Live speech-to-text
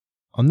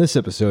On this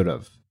episode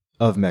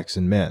of Mechs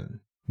and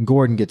Men,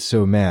 Gordon gets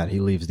so mad he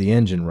leaves the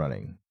engine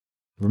running.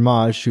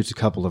 Ramaj shoots a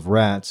couple of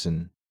rats,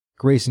 and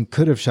Grayson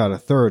could have shot a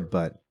third,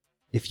 but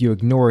if you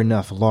ignore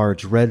enough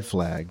large red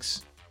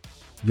flags,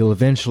 you'll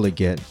eventually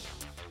get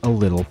a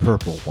little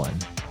purple one.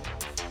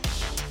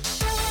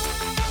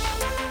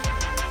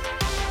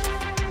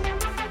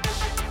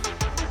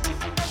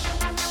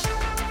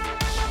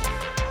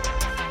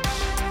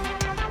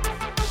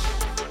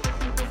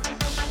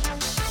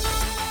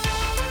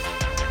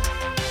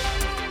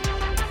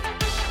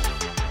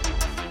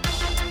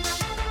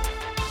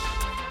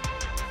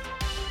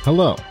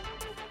 Hello,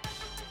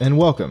 and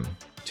welcome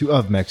to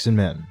Of Mechs and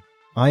Men.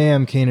 I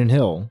am Kanan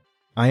Hill.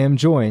 I am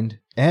joined,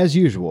 as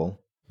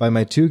usual, by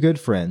my two good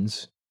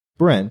friends,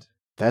 Brent.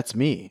 That's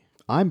me.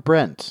 I'm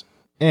Brent.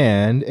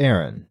 And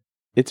Aaron.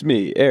 It's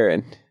me,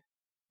 Aaron.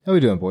 How we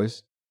doing,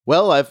 boys?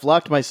 Well, I've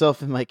locked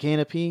myself in my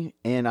canopy,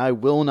 and I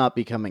will not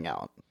be coming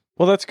out.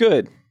 Well, that's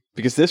good,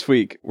 because this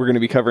week we're going to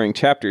be covering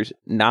chapters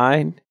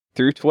 9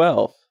 through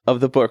 12 of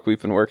the book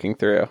we've been working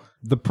through.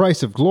 The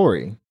Price of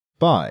Glory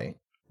by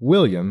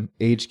William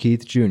H.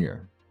 Keith Jr.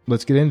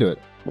 Let's get into it.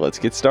 Let's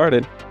get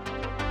started.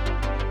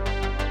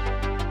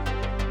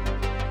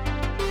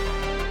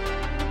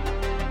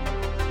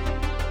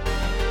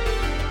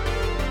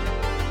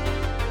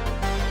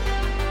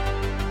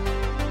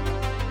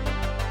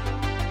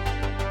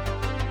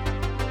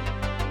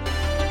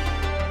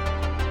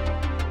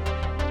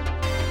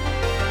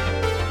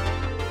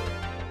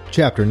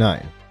 Chapter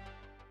 9.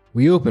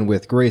 We open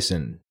with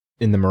Grayson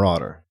in the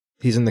Marauder.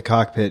 He's in the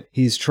cockpit.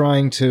 He's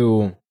trying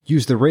to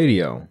use the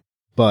radio,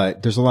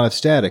 but there's a lot of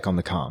static on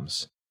the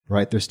comms,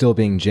 right? They're still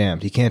being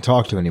jammed. He can't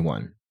talk to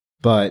anyone.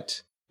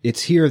 But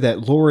it's here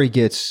that Lori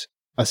gets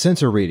a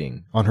sensor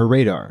reading on her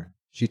radar.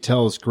 She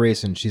tells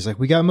Grayson, she's like,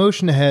 we got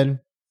motion ahead.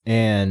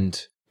 And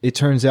it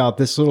turns out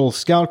this little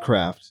scout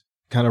craft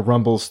kind of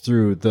rumbles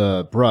through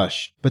the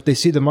brush, but they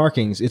see the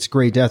markings. It's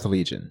Grey Death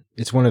Legion.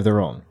 It's one of their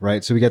own,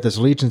 right? So we got this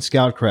Legion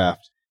scout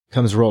craft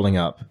comes rolling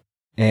up,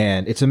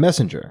 and it's a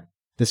messenger.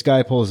 This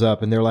guy pulls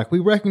up, and they're like, we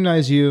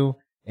recognize you.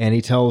 And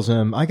he tells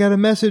him, I got a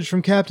message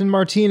from Captain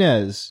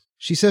Martinez.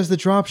 She says the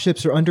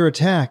dropships are under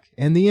attack,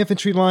 and the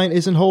infantry line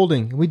isn't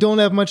holding. We don't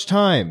have much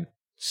time.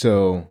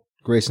 So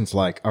Grayson's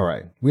like, all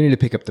right, we need to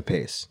pick up the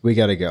pace. We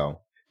gotta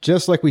go.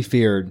 Just like we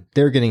feared,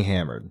 they're getting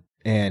hammered.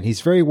 And he's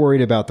very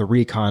worried about the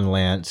recon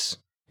Lance,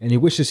 and he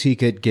wishes he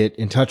could get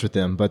in touch with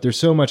them, but there's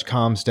so much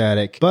comm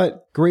static.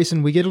 But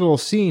Grayson, we get a little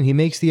scene. He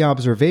makes the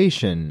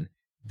observation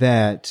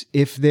that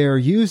if they're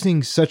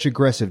using such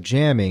aggressive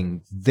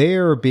jamming,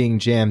 they're being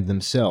jammed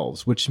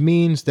themselves, which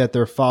means that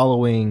they're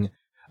following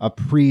a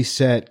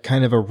preset,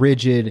 kind of a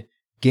rigid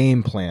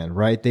game plan,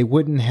 right? They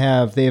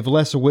have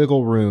less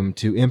wiggle room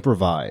to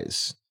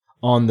improvise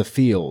on the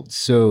field.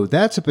 So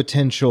that's a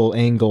potential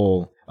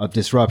angle of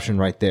disruption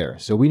right there.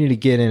 So we need to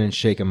get in and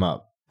shake them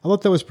up. I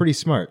thought that was pretty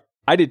smart.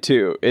 I did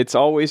too. It's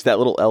always that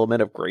little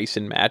element of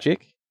Grayson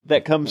magic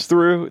that comes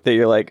through that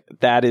you're like,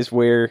 that is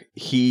where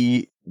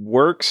he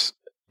works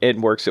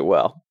and works it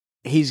well.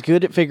 He's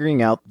good at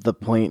figuring out the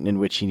point in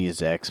which he needs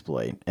to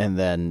exploit, and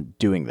then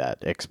doing that,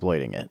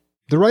 exploiting it.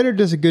 The writer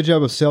does a good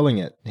job of selling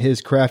it,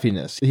 his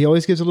craftiness. He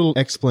always gives a little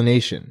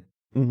explanation.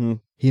 Mm-hmm.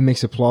 He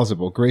makes it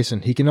plausible.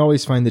 Grayson, he can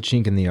always find the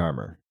chink in the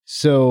armor.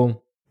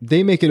 So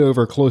they make it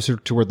over closer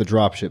to where the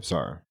dropships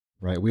are,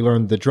 right? We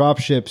learned the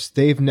dropships,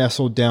 they've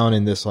nestled down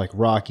in this like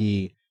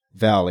rocky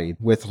valley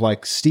with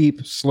like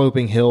steep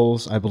sloping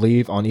hills, I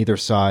believe, on either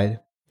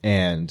side.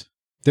 And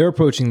they're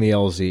approaching the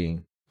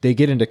LZ. They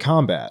get into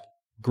combat.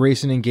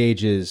 Grayson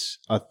engages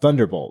a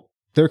Thunderbolt.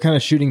 They're kind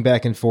of shooting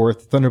back and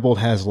forth. Thunderbolt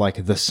has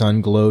like the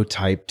Sunglow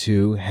Type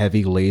 2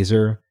 heavy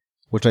laser,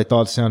 which I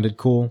thought sounded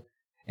cool.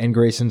 And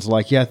Grayson's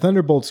like, yeah,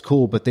 Thunderbolt's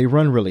cool, but they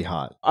run really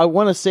hot. I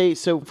want to say,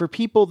 so for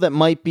people that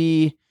might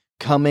be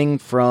coming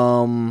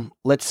from,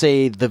 let's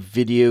say, the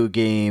video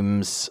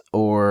games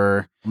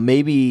or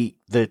maybe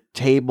the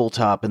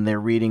tabletop and they're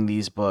reading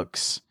these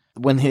books,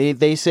 when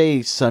they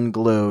say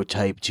Sunglow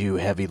Type 2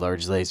 heavy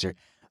large laser,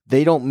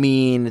 they don't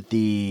mean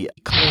the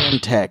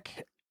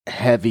Clan-Tech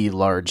heavy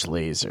large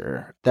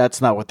laser.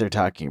 That's not what they're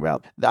talking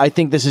about. I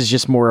think this is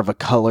just more of a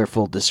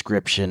colorful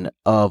description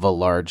of a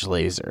large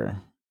laser.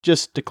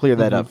 Just to clear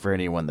that up for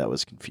anyone that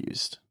was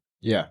confused.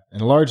 Yeah,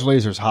 and a large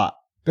laser's hot.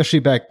 Especially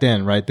back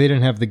then, right? They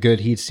didn't have the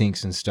good heat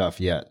sinks and stuff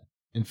yet.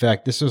 In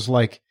fact, this was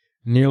like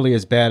nearly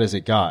as bad as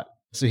it got.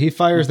 So he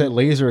fires that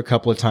laser a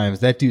couple of times.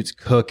 That dude's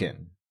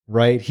cooking,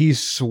 right?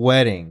 He's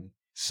sweating.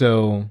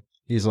 So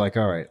he's like,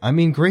 all right. I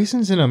mean,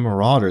 Grayson's in a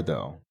Marauder,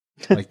 though.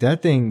 Like,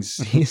 that thing's,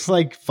 he's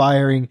like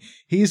firing.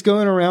 He's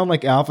going around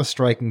like alpha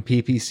striking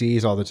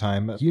PPCs all the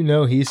time. You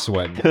know he's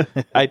sweating.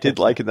 I did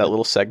like in that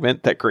little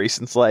segment that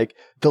Grayson's like,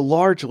 the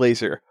large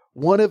laser,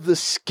 one of the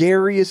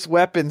scariest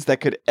weapons that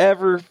could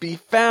ever be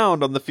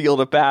found on the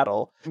field of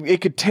battle.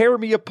 It could tear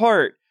me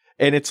apart.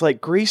 And it's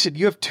like, Grayson,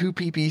 you have 2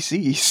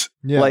 PPCs.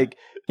 Yeah. Like,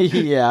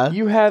 Yeah.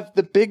 you have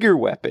the bigger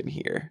weapon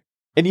here.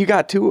 And you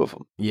got 2 of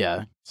them.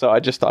 Yeah. So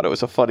I just thought it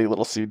was a funny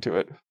little scene to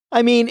it.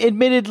 I mean,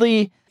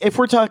 admittedly, if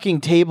we're talking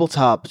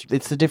tabletop,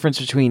 it's the difference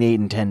between 8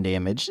 and 10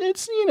 damage.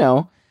 It's,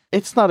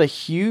 it's not a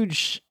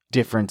huge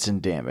difference in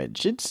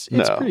damage. It's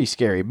No. pretty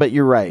scary, but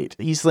you're right.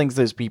 He slings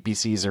those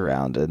PPCs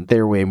around and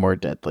they're way more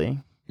deadly.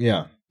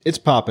 Yeah, it's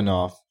popping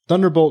off.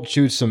 Thunderbolt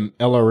shoots some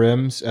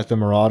LRMs at the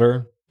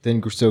Marauder,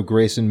 so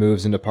Grayson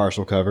moves into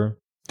partial cover.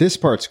 This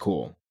part's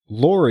cool.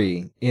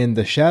 Lori in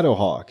the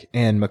Shadowhawk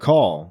and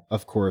McCall,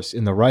 of course,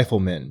 in the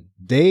Rifleman,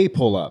 they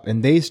pull up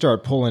and they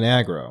start pulling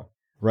aggro,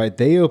 right?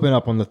 They open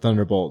up on the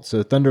Thunderbolt,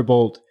 so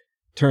Thunderbolt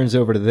turns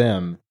over to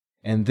them,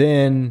 and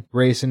then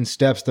Grayson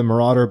steps the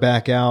Marauder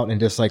back out and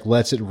just like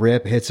lets it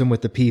rip, hits him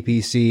with the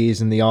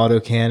PPCs and the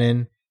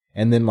autocannon,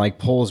 and then like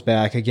pulls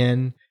back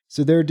again.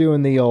 So they're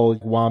doing the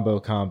old wombo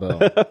combo.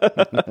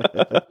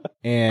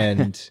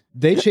 And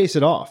they chase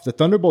it off. The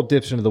Thunderbolt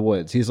dips into the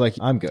woods. He's like,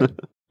 I'm good.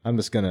 I'm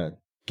just going to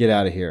get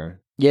out of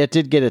here. Yeah, it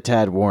did get a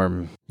tad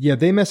warm. Yeah,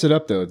 they mess it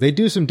up, though. They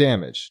do some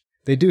damage.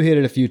 They do hit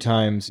it a few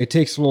times. It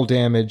takes a little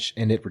damage,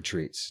 and it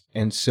retreats.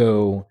 And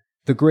so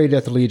the Grey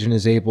Death Legion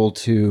is able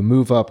to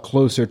move up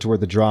closer to where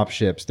the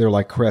dropships, they're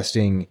like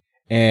cresting.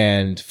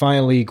 And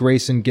finally,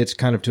 Grayson gets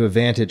kind of to a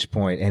vantage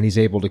point, and he's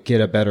able to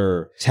get a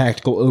better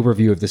tactical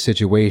overview of the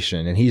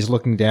situation. And he's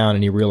looking down,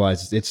 and he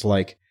realizes it's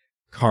like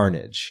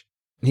carnage.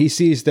 He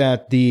sees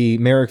that the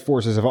Merrick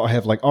forces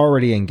have like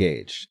already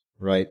engaged,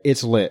 right?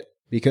 It's lit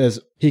because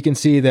he can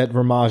see that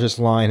Ramage's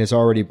line has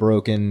already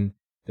broken,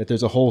 that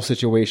there's a whole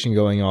situation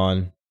going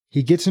on.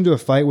 He gets into a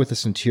fight with the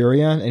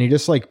Centurion and he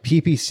just like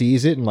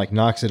PPCs it and like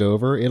knocks it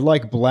over. It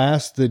like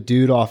blasts the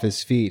dude off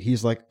his feet.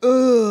 He's like,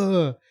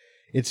 ugh.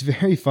 It's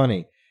very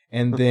funny.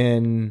 And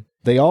then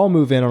they all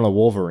move in on a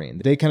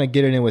Wolverine. They kind of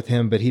get it in with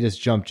him, but he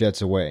just jump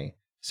jets away.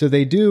 So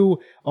they do,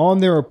 on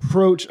their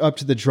approach up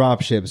to the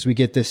dropships, we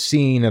get this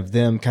scene of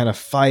them kind of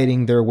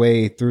fighting their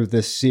way through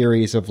this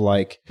series of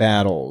like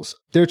battles.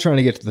 They're trying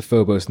to get to the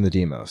Phobos and the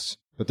Deimos,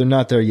 but they're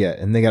not there yet,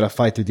 and they got to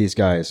fight through these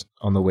guys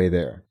on the way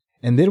there.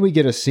 And then we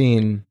get a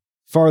scene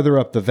farther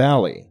up the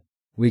valley.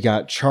 We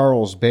got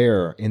Charles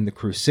Bear in the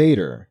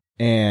Crusader,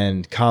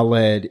 and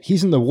Khaled,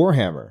 he's in the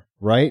Warhammer,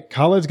 right?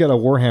 Khaled's got a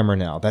Warhammer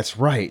now. That's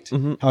right.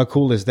 Mm-hmm. How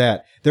cool is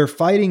that? They're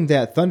fighting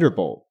that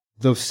Thunderbolt,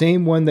 the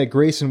same one that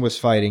Grayson was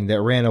fighting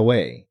that ran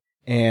away.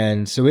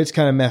 And so it's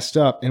kind of messed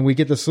up. And we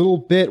get this little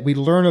bit, we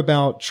learn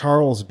about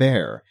Charles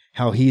Bear,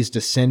 how he's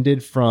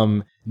descended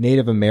from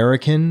Native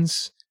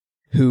Americans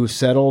who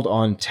settled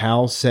on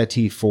Tau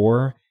Ceti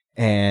 4.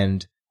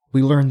 And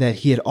we learn that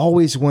he had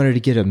always wanted to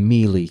get a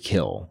melee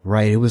kill,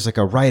 right? It was like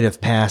a rite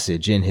of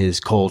passage in his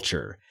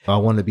culture. I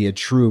want to be a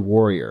true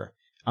warrior.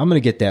 I'm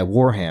going to get that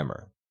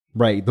Warhammer.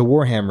 Right, the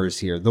Warhammer is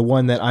here. The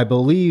one that I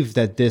believe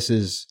that this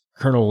is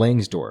Colonel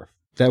Langsdorff.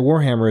 That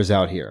Warhammer is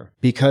out here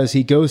because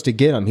he goes to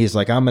get him. He's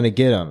like, I'm going to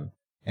get him.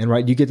 And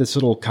right, you get this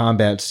little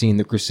combat scene,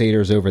 the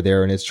Crusaders over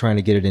there, and it's trying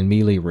to get it in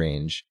melee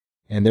range.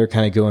 And they're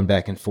kind of going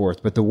back and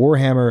forth. But the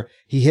Warhammer,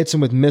 he hits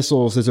him with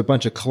missiles. There's a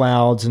bunch of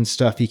clouds and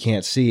stuff he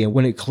can't see. And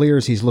when it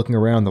clears, he's looking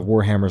around. The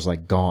Warhammer's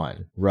like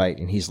gone. Right.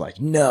 And he's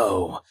like,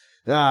 no.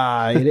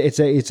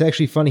 It's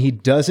actually funny. He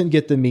doesn't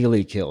get the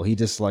melee kill.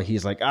 He's like,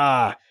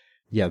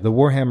 yeah, the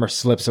Warhammer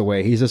slips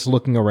away. He's just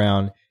looking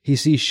around. He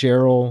sees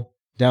Cheryl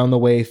down the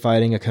way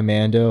fighting a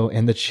commando,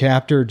 and the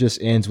chapter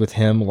just ends with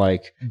him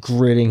like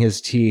gritting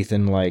his teeth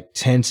and like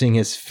tensing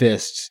his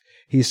fists.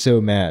 He's so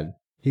mad.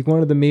 He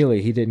wanted the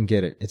melee. He didn't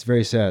get it. It's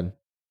very sad.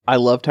 I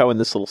loved how in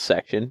this little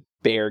section,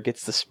 Bear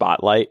gets the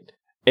spotlight,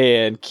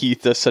 and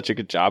Keith does such a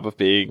good job of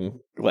being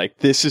like,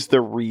 this is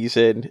the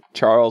reason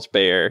Charles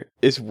Bear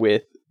is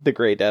with the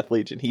Grey Death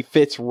Legion. He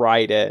fits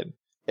right in.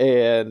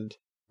 And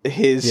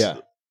his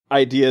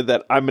idea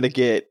that I'm going to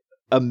get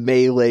a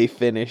melee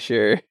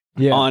finisher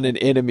on an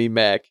enemy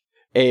mech,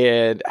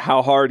 and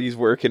how hard he's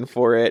working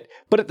for it,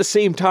 but at the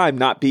same time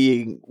not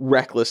being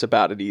reckless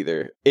about it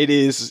either. It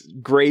is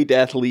Grey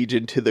Death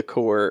Legion to the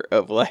core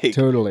of like,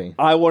 totally,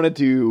 I want to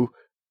do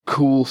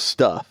cool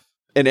stuff,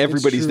 and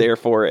everybody's there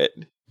for it.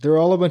 They're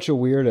all a bunch of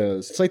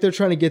weirdos. It's like they're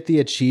trying to get the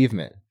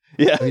achievement.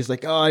 Yeah, he's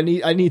like, oh, I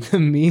need the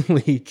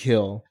melee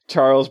kill.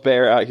 Charles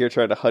Bear out here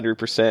trying to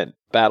 100%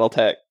 battle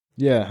tech.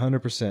 Yeah,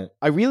 100%.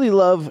 I really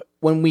love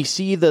when we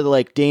see the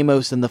like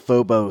Deimos and the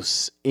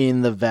Phobos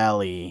in the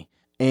valley,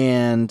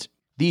 and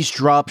these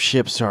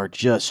dropships are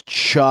just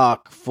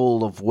chock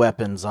full of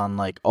weapons on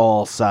like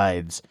all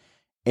sides.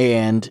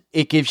 And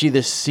it gives you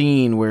this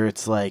scene where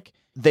it's like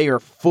they are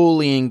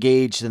fully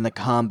engaged in the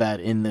combat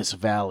in this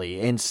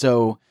valley. And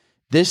so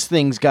this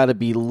thing's got to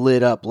be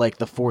lit up like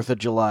the 4th of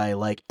July,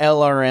 like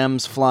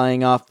LRMs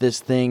flying off this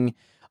thing.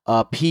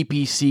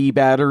 PPC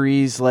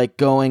batteries like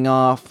going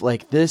off.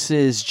 Like this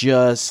is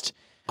just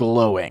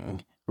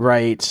glowing,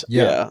 right?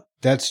 Yeah,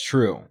 that's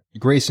true.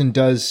 Grayson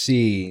does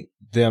see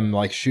them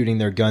like shooting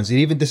their guns. And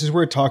even this is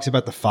where it talks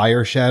about the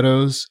fire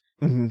shadows,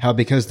 how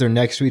because they're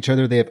next to each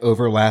other, they have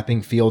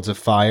overlapping fields of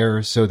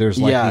fire. So there's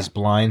like these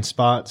blind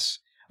spots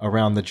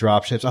around the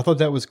dropships. I thought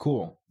that was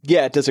cool.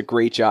 Yeah, it does a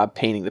great job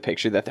painting the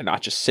picture that they're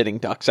not just sitting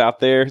ducks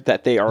out there,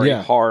 that they are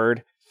a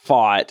hard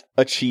fought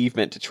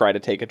achievement to try to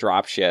take a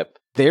dropship.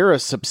 They're a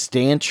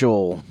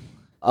substantial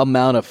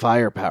amount of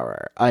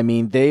firepower. I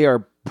mean, they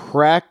are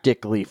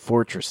practically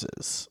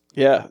fortresses.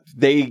 Yeah,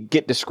 they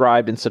get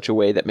described in such a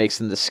way that makes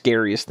them the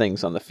scariest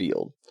things on the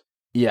field.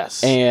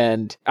 Yes.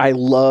 And I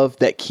love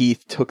that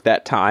Keith took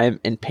that time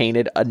and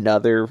painted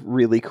another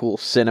really cool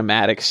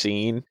cinematic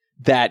scene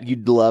that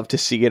you'd love to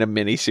see in a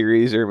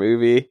miniseries or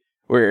movie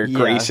where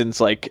Grayson's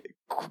like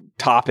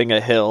topping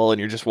a hill and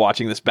you're just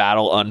watching this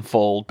battle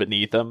unfold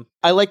beneath him.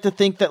 I like to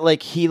think that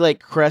like he like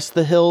crests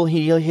the hill.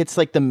 He hits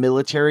like the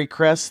military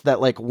crest,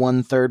 that like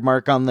 1/3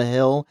 mark on the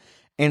hill.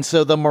 And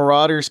so the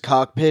Marauder's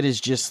cockpit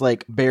is just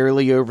like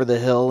barely over the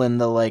hill, and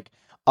the like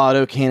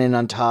autocannon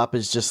on top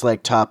is just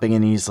like topping,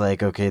 and he's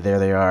like, okay, there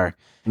they are.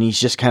 And he's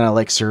just kind of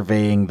like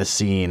surveying the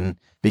scene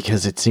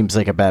because it seems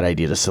like a bad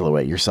idea to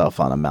silhouette yourself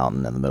on a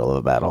mountain in the middle of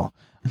a battle.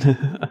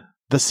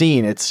 The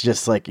scene, it's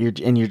just like you're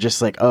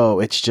just like, oh,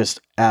 it's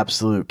just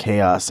absolute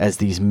chaos as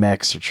these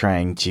mechs are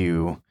trying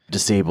to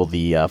disable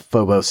the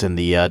Phobos and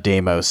the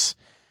Deimos.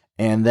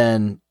 And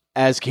then,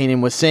 as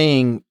Kanan was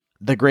saying,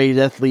 the Grey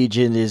Death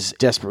Legion is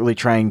desperately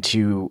trying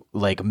to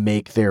like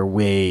make their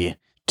way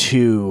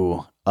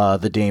to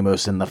the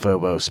Deimos and the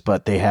Phobos,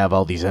 but they have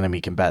all these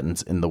enemy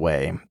combatants in the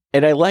way.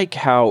 And I like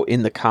how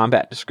in the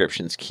combat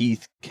descriptions,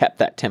 Keith kept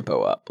that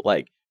tempo up.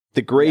 Like,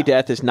 the Grey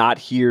Death is not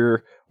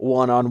here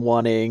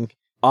one-on-oneing,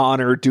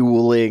 honor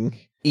dueling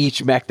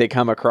each mech they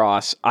come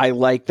across. I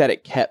like that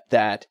it kept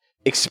that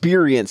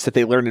experience that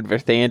they learned in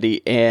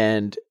Verthandi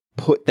and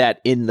put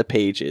that in the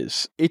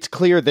pages. It's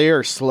clear they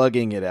are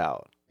slugging it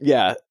out.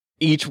 Yeah.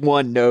 Each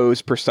one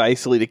knows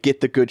precisely to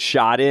get the good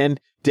shot in,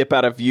 dip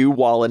out of view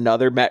while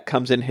another mech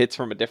comes in, hits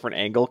from a different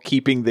angle,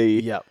 keeping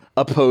the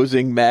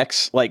opposing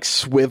mechs like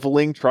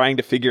swiveling, trying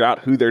to figure out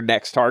who their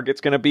next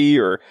target's going to be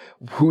or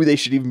who they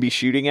should even be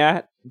shooting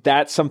at.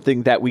 That's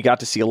something that we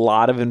got to see a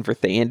lot of in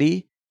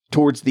Verthandi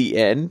towards the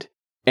end.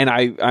 And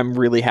I'm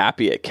really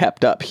happy it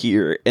kept up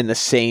here and the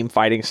same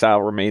fighting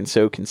style remains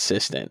so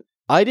consistent.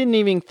 I didn't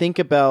even think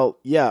about,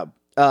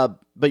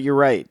 but you're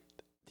right.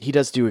 He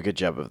does do a good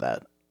job of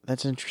that.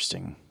 That's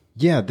interesting.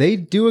 Yeah, they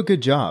do a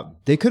good job.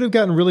 They could have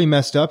gotten really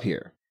messed up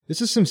here.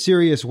 This is some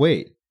serious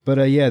weight. But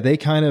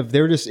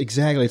they're just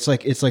exactly,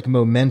 it's like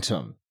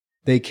momentum.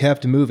 They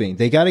kept moving.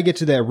 They got to get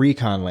to that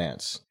recon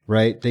lance,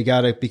 right?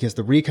 Because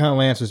the recon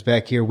lance was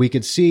back here. We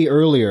could see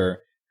earlier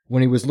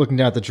when he was looking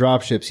down at the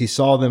dropships, he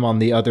saw them on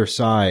the other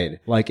side,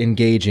 like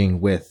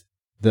engaging with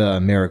the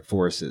Merrick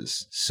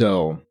forces.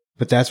 So,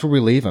 but that's where we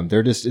leave them.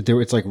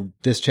 It's like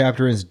this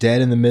chapter is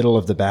dead in the middle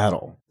of the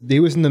battle. He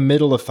was in the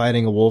middle of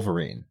fighting a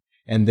Wolverine.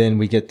 And then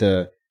we get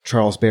the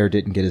Charles Bear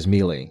didn't get his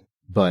melee.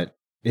 But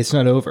it's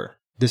not over.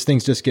 This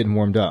thing's just getting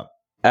warmed up.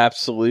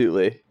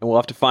 Absolutely. And we'll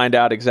have to find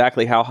out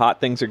exactly how hot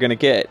things are going to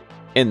get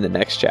in the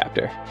next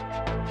chapter.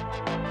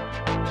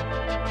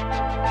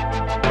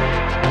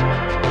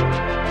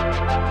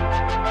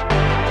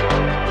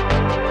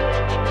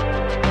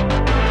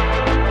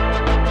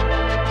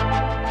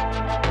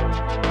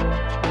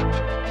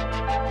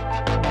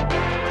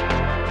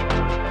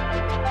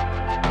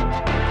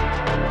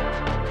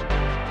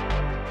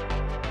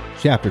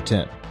 Chapter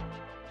 10.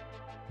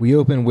 We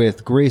open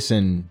with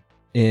Grayson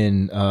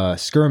in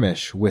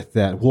skirmish with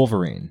that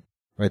Wolverine.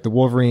 Right, the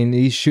Wolverine,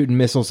 he's shooting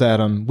missiles at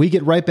him. We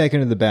get right back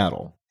into the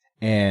battle.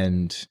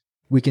 And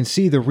we can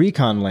see the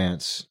recon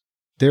lance.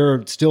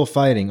 They're still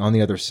fighting on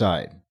the other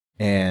side.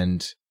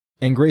 And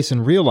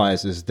Grayson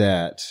realizes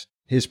that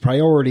his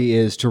priority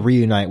is to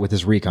reunite with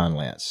his recon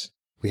lance.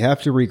 We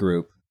have to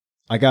regroup.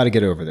 I got to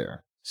get over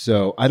there.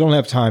 So I don't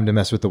have time to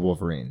mess with the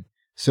Wolverine.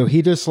 So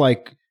he just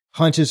like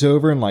hunches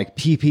over and like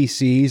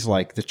PPCs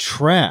like the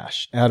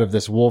trash out of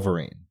this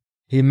Wolverine.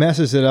 He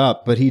messes it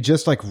up, but he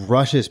just like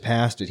rushes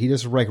past it. He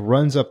just like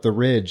runs up the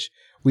ridge.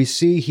 We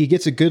see he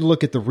gets a good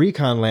look at the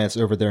recon lance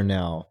over there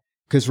now.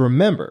 Because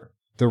remember,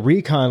 the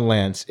recon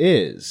lance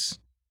is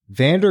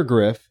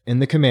Vandergriff in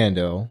the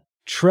Commando,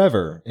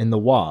 Trevor in the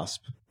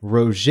Wasp,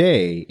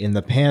 Roger in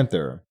the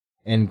Panther,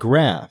 and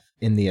Graf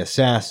in the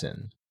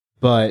Assassin.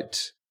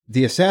 But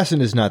the Assassin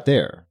is not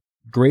there.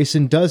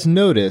 Grayson does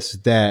notice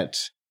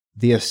that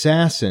the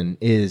Assassin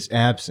is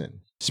absent.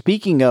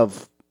 Speaking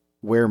of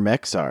where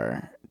mechs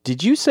are,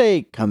 did you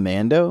say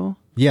Commando?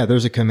 Yeah,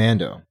 there's a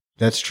Commando.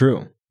 That's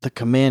true. The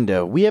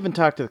Commando. We haven't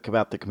talked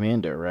about the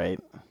Commando, right?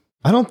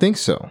 I don't think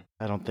so.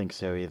 I don't think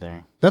so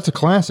either. That's a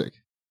classic.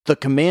 The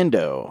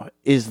Commando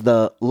is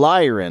the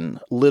Lyran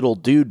little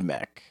dude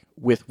mech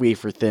with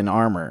wafer-thin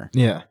armor.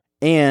 Yeah.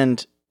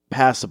 And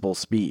passable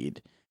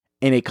speed.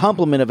 And a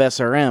complement of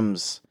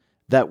SRMs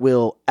that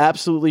will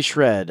absolutely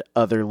shred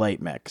other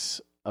light mechs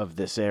of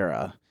this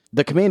era.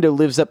 The Commando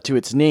lives up to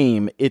its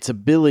name. Its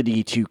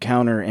ability to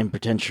counter and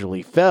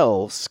potentially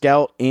fell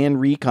scout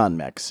and recon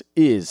mechs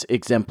is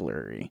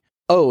exemplary.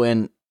 Oh,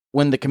 and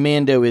when the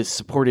Commando is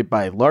supported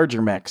by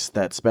larger mechs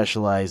that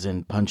specialize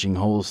in punching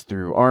holes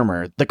through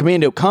armor, the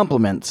Commando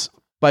complements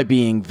by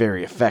being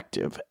very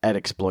effective at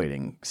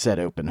exploiting said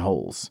open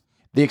holes.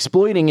 The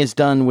exploiting is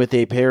done with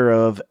a pair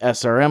of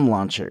SRM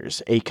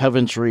launchers, a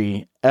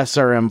Coventry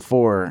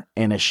SRM-4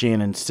 and a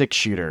Shannon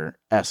 6-shooter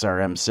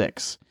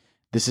SRM-6.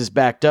 This is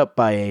backed up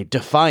by a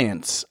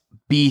Defiance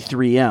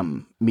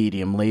B3M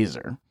medium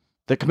laser.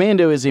 The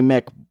Commando is a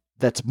mech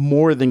that's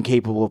more than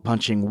capable of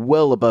punching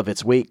well above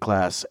its weight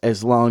class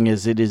as long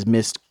as it is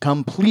missed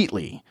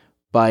completely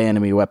by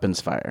enemy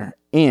weapons fire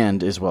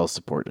and is well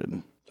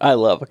supported. I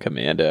love a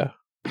Commando.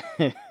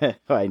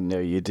 I know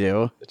you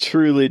do. I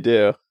truly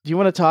do. Do you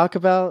want to talk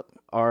about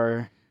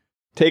our...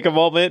 Take a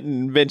moment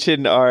and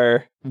mention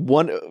our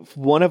one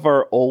of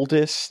our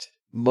oldest,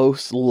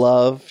 most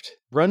loved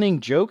running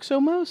jokes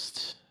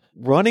almost?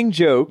 Running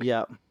joke,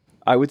 Yeah.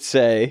 I would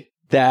say,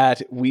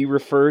 that we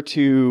refer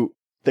to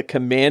the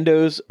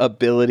Commando's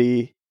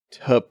ability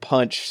to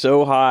punch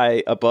so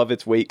high above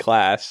its weight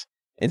class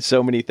in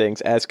so many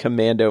things as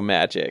Commando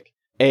magic.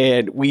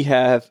 And we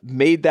have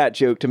made that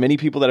joke to many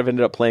people that have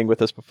ended up playing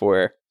with us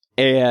before.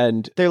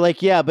 And They're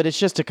like, yeah, but it's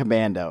just a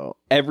Commando.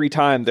 every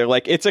time they're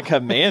like, it's a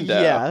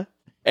Commando. Yeah.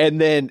 And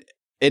then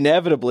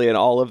inevitably in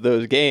all of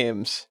those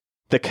games,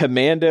 the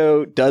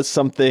Commando does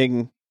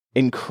something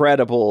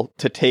incredible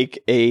to take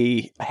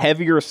a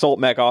heavier assault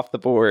mech off the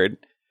board.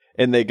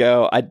 And they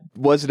go, I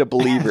wasn't a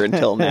believer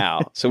until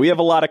now. So we have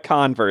a lot of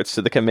converts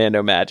to the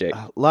Commando magic.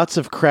 Lots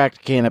of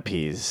cracked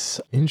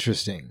canopies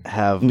Interesting.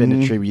 have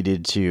been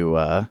attributed to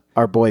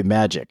our boy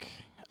Magic,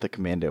 the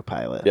Commando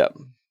pilot. Yep.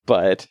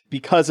 But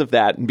because of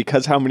that, and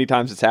because how many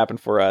times it's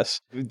happened for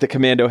us, the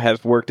Commando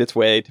has worked its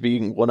way to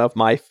being one of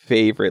my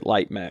favorite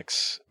light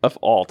mechs of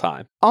all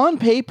time. On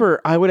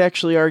paper, I would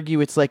actually argue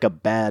it's like a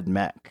bad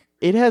mech.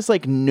 It has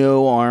like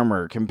no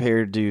armor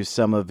compared to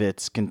some of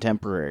its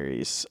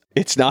contemporaries.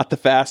 It's not the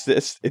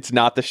fastest, it's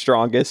not the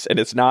strongest, and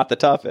it's not the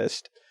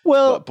toughest.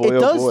 Well, But boy, it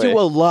does oh boy. do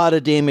a lot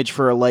of damage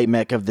for a light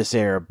mech of this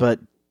era, but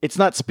it's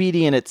not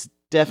speedy and it's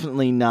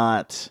definitely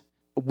not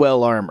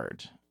well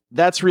armored.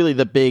 That's really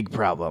the big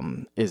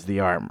problem, is the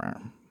armor.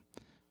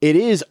 It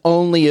is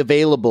only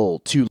available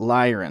to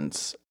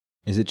Lyrans.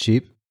 Is it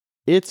cheap?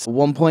 It's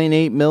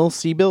 1.8 mil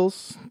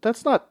C-bills.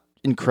 That's not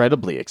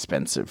incredibly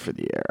expensive for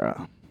the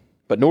era.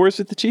 But nor is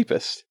it the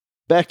cheapest.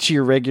 Back to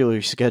your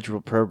regular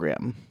scheduled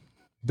program.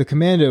 The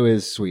Commando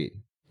is sweet.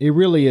 It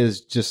really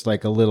is just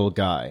like a little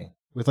guy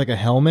with like a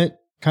helmet,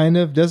 kind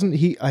of. Doesn't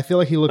he? I feel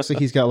like he looks like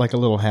he's got like a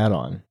little hat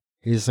on.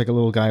 He's just like a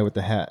little guy with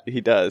the hat.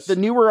 He does. The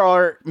newer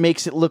art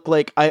makes it look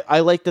like, I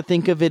like to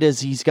think of it as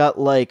he's got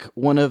like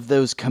one of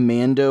those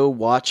Commando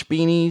watch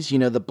beanies, you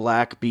know, the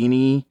black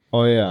beanie.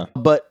 Oh, yeah.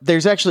 But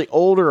there's actually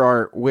older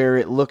art where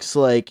it looks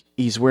like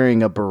he's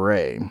wearing a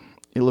beret.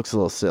 It looks a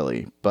little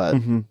silly, but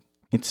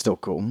it's still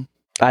cool.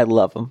 I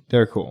love him.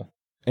 They're cool.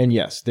 And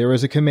yes, there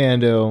is a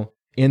Commando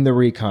in the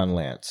Recon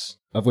Lance,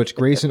 of which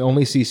Grayson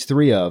only sees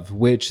 3 of,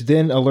 which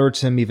then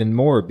alerts him even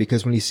more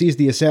because when he sees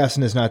the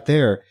assassin is not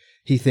there,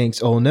 he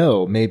thinks, oh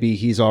no, maybe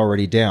he's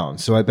already down,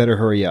 so I better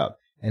hurry up.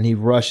 And he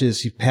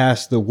rushes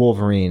past the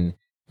Wolverine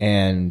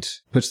and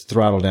puts the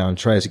throttle down,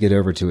 tries to get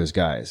over to his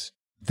guys.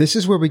 This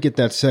is where we get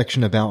that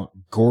section about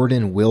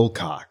Gordon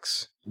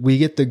Wilcox. We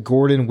get the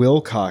Gordon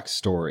Wilcox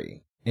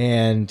story.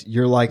 And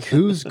you're like,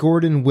 who's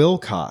Gordon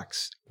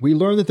Wilcox? We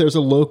learn that there's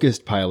a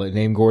Locust pilot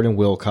named Gordon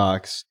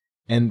Wilcox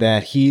and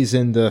that he's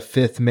in the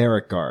 5th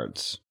Merit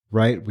Guards,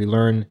 right? We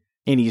learn...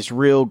 And he's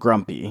real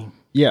grumpy.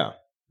 Yeah.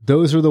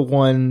 Those are the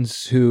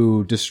ones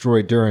who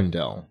destroyed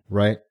Durandal,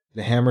 right?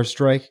 The Hammer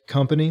Strike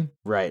Company?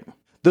 Right.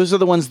 Those are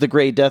the ones the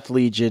Grey Death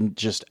Legion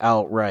just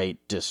outright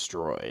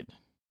destroyed.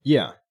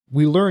 Yeah.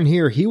 We learn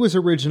here he was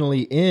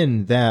originally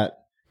in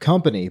that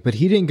company, but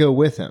he didn't go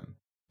with him.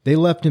 They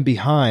left him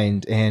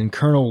behind, and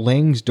Colonel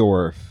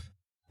Langsdorff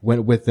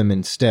went with them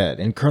instead.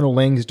 And Colonel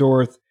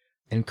Langsdorff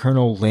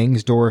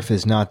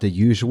is not the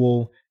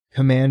usual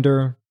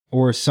commander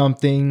or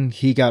something.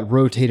 He got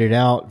rotated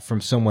out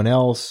from someone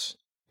else,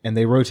 and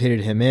they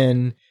rotated him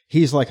in.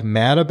 He's like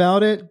mad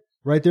about it,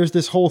 right? There's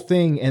this whole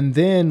thing, and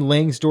then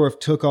Langsdorff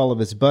took all of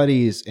his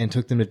buddies and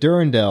took them to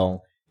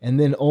Durandal, and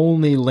then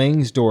only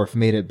Langsdorff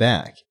made it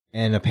back.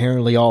 And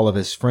apparently all of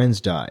his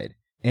friends died.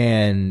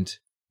 And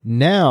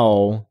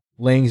now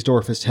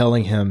Langsdorff is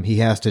telling him he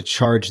has to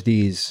charge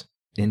these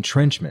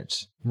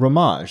entrenchments.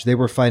 Ramage, they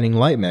were fighting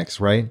light mechs,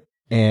 right?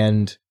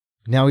 And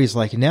now he's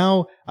like,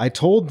 now I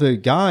told the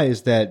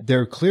guys that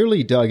they're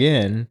clearly dug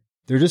in.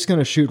 They're just going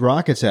to shoot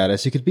rockets at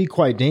us. It could be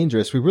quite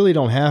dangerous. We really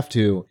don't have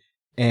to.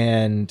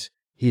 And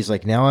he's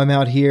like, now I'm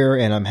out here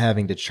and I'm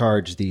having to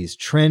charge these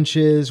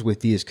trenches with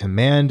these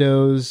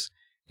commandos.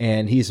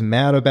 And he's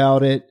mad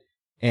about it.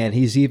 And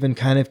he's even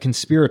kind of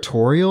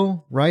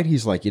conspiratorial, right?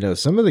 He's like, you know,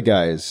 some of the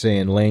guys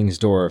saying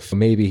Langsdorff,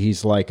 maybe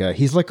he's like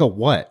a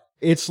what?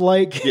 It's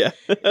like, Yeah.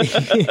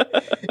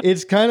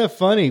 it's kind of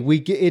funny.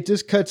 It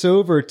just cuts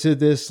over to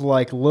this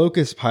like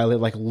Locust pilot,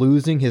 like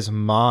losing his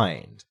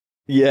mind.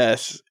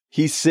 Yes.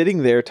 He's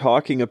sitting there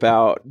talking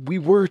about, we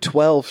were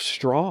 12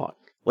 strong.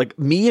 Like,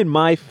 me and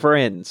my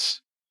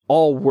friends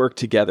all work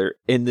together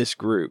in this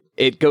group.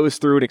 It goes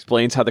through and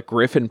explains how the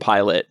Griffin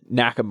pilot,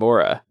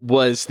 Nakamura,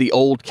 was the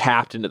old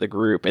captain of the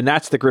group. And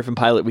that's the Griffin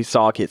pilot we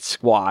saw get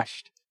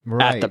squashed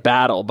Right. at the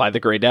battle by the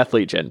Grey Death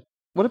Legion.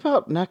 What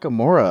about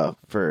Nakamura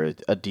for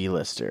a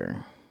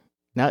D-lister?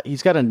 Now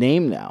he's got a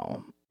name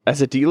now.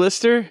 As a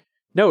D-lister?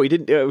 No, he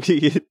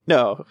didn't.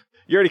 No,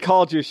 you already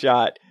called your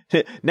shot.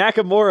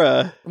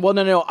 Nakamura, Well,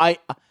 no.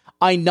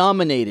 I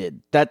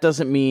nominated. That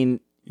doesn't mean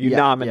you Yeah,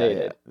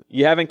 nominated. yeah.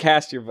 You haven't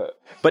cast your vote.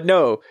 But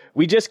no,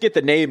 we just get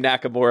the name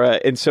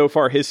Nakamura, and so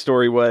far his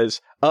story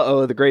was,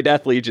 the Grey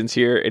Death Legion's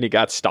here, and he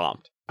got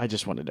stomped. I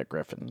just wanted a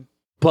griffin.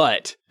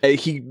 But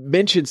he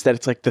mentions that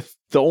it's like the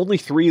only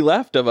three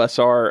left of us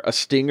are a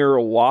Stinger,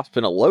 a Wasp,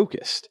 and a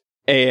Locust.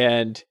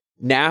 And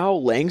now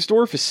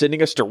Langsdorff is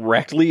sending us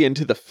directly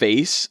into the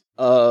face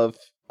of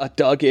a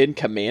dug-in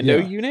commando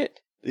unit.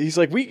 He's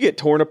like, we get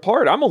torn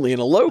apart. I'm only in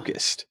a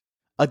Locust.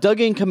 A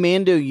dug-in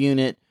commando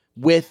unit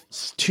with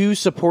 2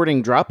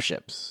 supporting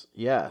dropships.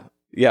 Yeah,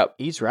 Yep.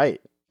 he's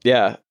right.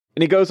 Yeah.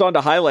 And he goes on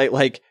to highlight,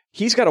 like,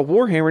 he's got a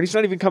Warhammer and he's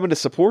not even coming to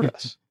support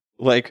us.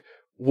 Like,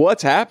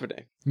 what's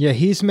happening? Yeah,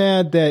 he's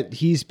mad that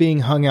he's being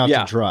hung out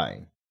Yeah. to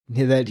dry.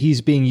 That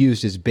he's being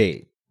used as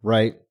bait,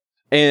 right?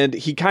 And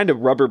he kind of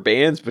rubber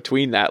bands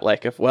between that.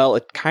 Like,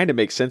 it kind of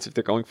makes sense if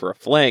they're going for a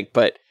flank,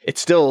 but it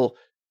still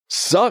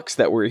sucks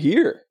that we're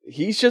here.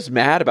 He's just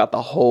mad about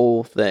the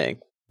whole thing.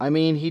 I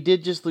mean, he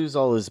did just lose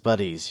all his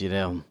buddies,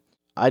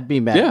 I'd be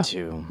mad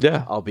too.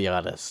 Yeah. I'll be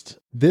honest.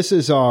 This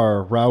is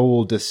our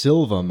Raul de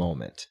Silva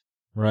moment,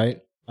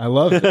 right? I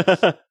love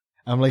this.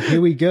 I'm like,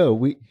 here we go.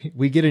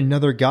 We get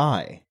another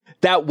guy.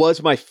 That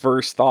was my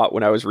first thought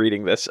when I was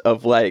reading this,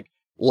 of like,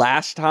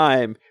 last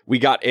time we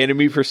got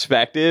enemy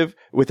perspective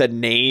with a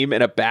name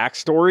and a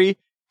backstory,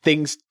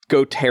 things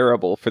go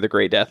terrible for the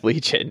Grey Death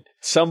Legion.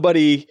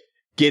 Somebody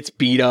gets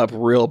beat up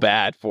real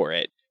bad for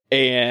it.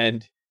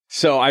 And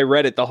so I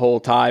read it the whole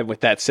time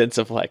with that sense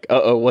of like,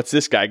 what's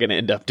this guy going to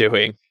end up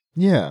doing?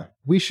 Yeah,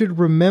 we should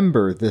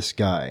remember this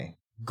guy,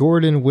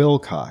 Gordon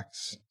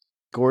Wilcox.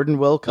 Gordon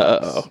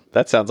Wilcox.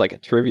 That sounds like a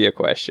trivia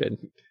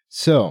question.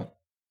 So,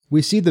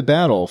 we see the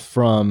battle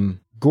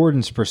from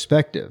Gordon's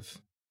perspective.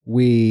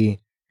 We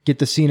get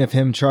the scene of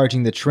him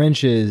charging the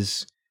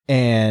trenches,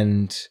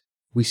 and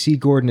we see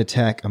Gordon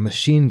attack a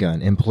machine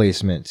gun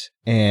emplacement,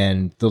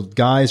 and the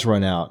guys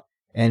run out,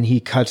 and he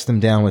cuts them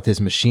down with his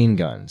machine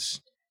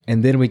guns.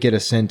 And then we get a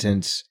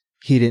sentence,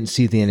 he didn't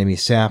see the enemy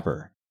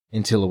sapper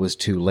until it was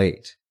too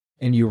late.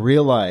 And you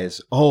realize,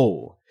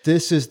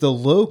 this is the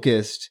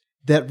Locust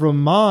that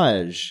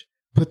Ramaj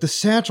put the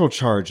satchel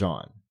charge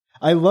on.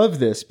 I love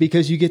this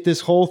because you get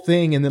this whole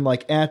thing, and then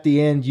like at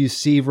the end you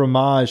see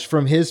Ramaj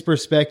from his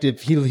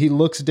perspective. He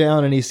looks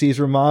down and he sees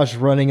Ramaj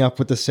running up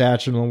with the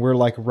satchel, and we're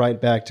like right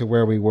back to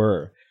where we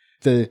were.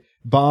 The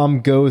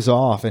bomb goes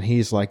off and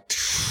he's like,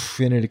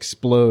 and it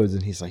explodes,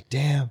 and he's like,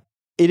 damn.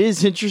 It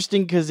is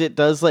interesting because it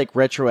does like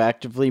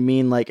retroactively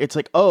mean like, it's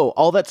like,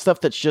 all that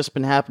stuff that's just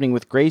been happening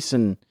with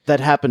Grayson that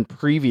happened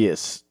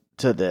previous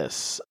to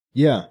this.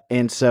 Yeah.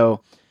 And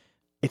so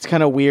it's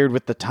kind of weird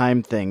with the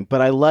time thing,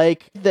 but I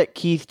like that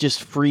Keith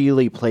just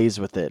freely plays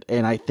with it,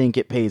 and I think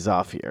it pays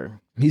off here.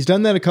 He's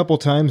done that a couple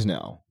times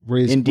now. Where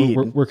Indeed.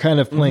 We're kind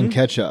of playing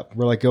catch up.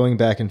 We're like going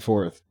back and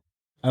forth.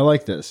 I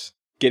like this.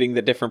 Getting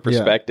the different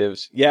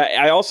perspectives. Yeah,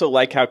 I also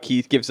like how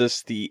Keith gives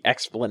us the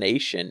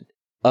explanation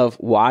of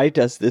why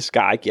does this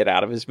guy get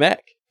out of his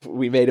mech.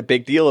 We made a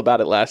big deal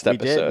about it last We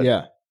did. episode.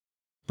 Yeah.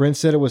 Brent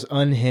said it was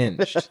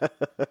unhinged.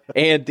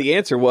 And the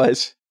answer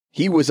was,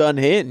 he was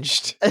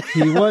unhinged.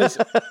 He was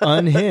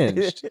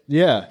unhinged.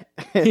 Yeah.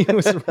 He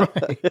was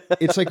right.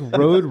 It's like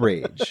road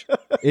rage.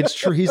 It's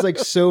true. He's like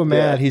so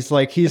mad. Yeah. He's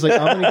like,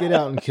 I'm going to get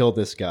out and kill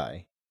this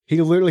guy.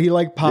 He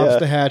like pops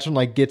the hatch and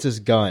like gets his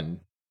gun.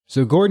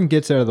 So Gordon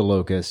gets out of the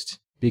Locust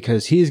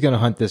because he's going to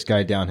hunt this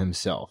guy down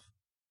himself.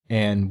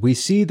 And we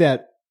see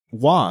that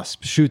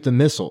Wasp shoot the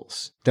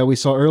missiles that we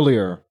saw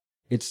earlier.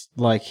 It's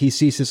like he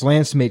sees his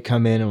landsmate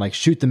come in and like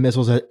shoot the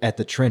missiles at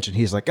the trench, and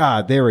he's like,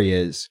 there he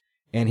is.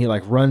 And he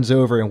like runs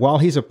over, and while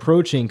he's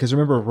approaching, because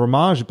remember,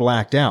 Ramaj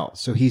blacked out,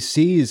 so he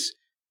sees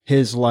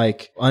his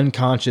like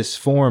unconscious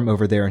form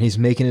over there, and he's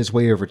making his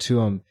way over to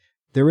him.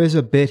 There is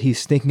a bit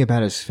he's thinking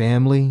about his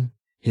family,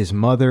 his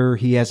mother.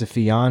 He has a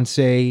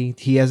fiance.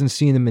 He hasn't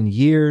seen them in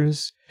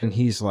years, and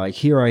he's like,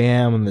 here I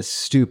am on this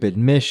stupid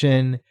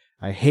mission.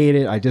 I hate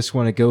it. I just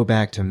want to go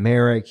back to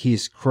Merrick.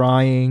 He's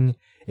crying.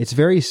 It's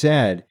very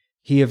sad.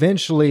 He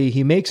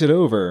makes it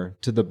over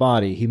to the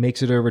body. He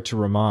makes it over to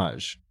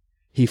Ramaj.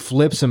 He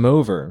flips him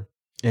over,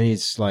 and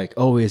he's like,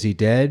 is he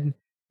dead?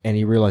 And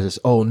he realizes,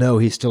 no,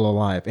 he's still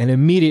alive. And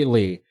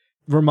immediately,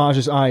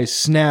 Ramaj's eyes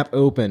snap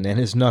open, and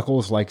his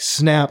knuckles like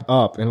snap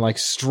up and like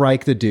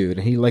strike the dude.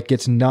 And he like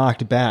gets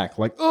knocked back,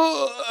 like,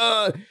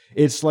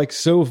 it's like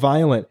so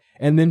violent.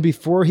 And then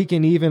before he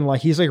can even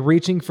he's like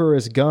reaching for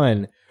his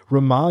gun,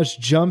 Ramaj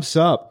jumps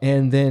up,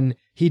 and then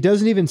he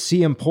doesn't even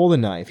see him pull the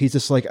knife. He's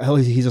just like,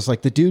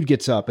 the dude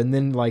gets up, and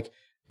then like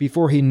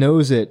before he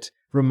knows it,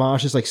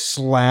 Ramaj has like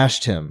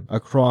slashed him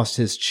across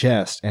his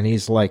chest, and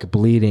he's like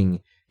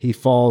bleeding. He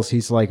falls,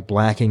 he's like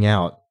blacking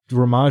out.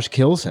 Ramaj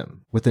kills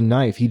him with a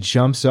knife. He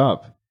jumps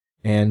up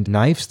and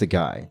knifes the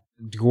guy.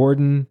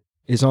 Gordon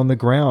is on the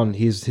ground.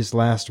 His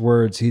last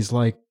words, he's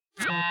like,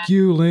 "Fuck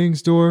you,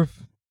 Langsdorff,"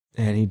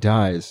 and he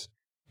dies.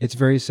 It's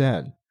very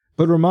sad.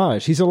 But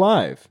Ramaj, he's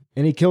alive,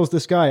 and he kills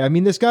this guy. I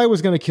mean, this guy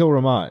was going to kill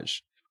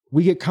Ramaj.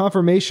 we get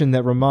confirmation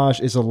that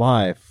Ramaj is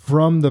alive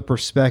from the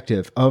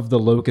perspective of the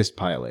Locust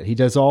pilot. He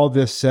does all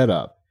this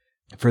setup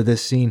for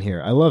this scene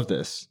here. I love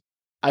this.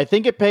 I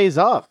think it pays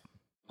off.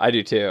 I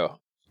do too.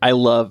 I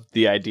love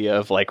the idea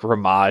of like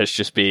Ramaj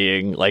just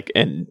being like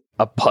in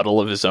a puddle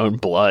of his own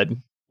blood,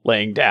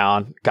 laying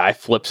down. Guy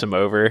flips him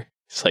over.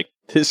 It's like,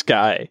 this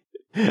guy,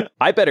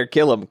 I better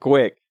kill him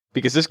quick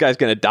because this guy's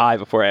going to die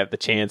before I have the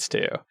chance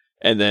to.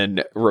 And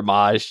then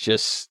Ramaj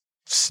just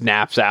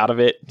snaps out of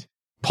it,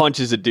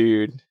 punches a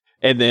dude,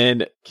 and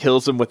then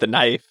kills him with a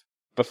knife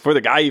before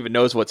the guy even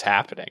knows what's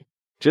happening.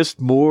 Just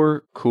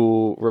more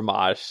cool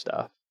Ramaj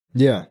stuff.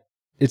 Yeah,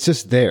 it's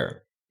just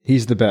there.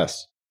 He's the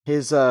best.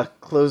 His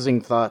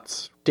closing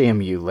thoughts.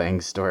 Damn you,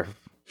 Langsdorff.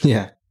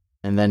 Yeah.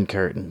 And then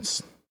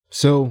curtains.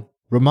 So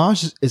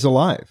Ramaj is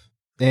alive,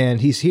 and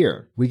he's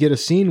here. We get a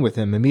scene with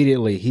him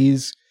immediately.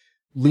 He's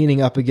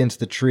leaning up against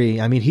the tree.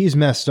 I mean, he's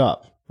messed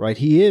up, right?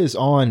 He is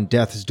on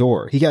death's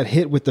door. He got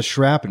hit with the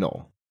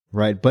shrapnel,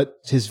 right? But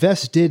his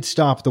vest did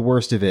stop the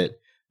worst of it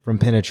from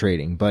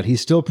penetrating, but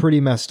he's still pretty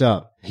messed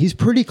up. He's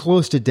pretty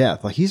close to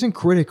death. Like, he's in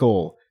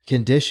critical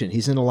condition.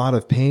 He's in a lot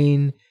of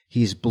pain.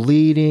 He's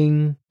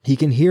bleeding. He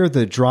can hear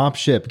the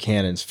dropship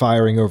cannons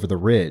firing over the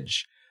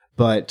ridge,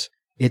 but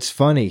it's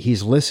funny.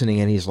 He's listening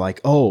and he's like,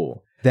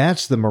 oh,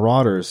 that's the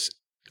Marauders'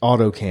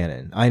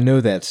 autocannon. I know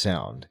that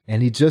sound.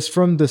 And he just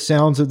from the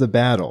sounds of the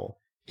battle,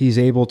 he's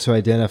able to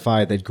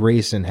identify that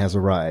Grayson has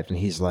arrived. And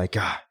he's like,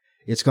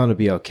 it's going to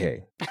be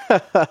okay.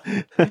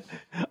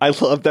 I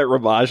love that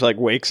Ramaj like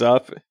wakes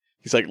up.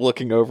 He's like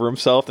looking over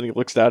himself and he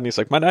looks down and he's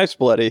like, my knife's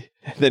bloody.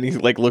 And then he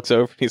like looks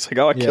over and he's like,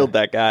 oh, I killed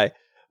that guy.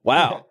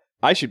 Wow.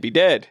 I should be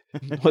dead.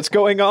 What's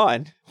going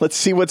on? Let's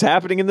see what's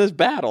happening in this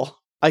battle.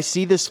 I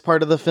see this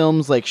part of the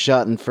film's like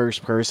shot in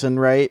first person,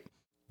 right?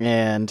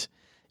 And,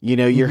 you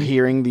know, you're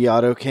hearing the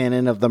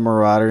autocannon of the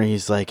Marauder and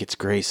he's like, it's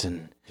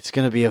Grayson. It's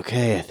going to be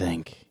okay, I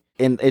think.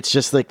 And it's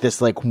just like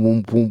this, like,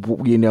 whoom, whoom,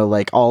 whoom, you know,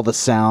 like all the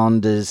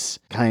sound is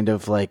kind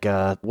of like,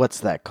 what's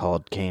that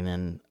called,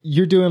 Kanan?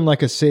 You're doing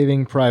like a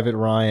Saving Private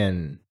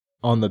Ryan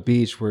on the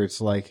beach where it's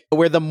like,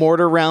 where the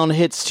mortar round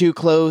hits too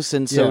close,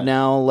 and so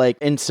now like,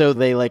 and so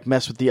they like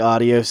mess with the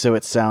audio so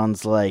it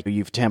sounds like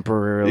you've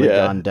temporarily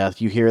gone deaf.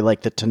 You hear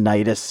like the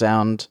tinnitus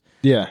sound.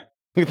 Yeah.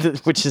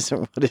 Which isn't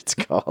what it's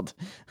called.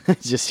 I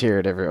just hear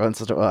it every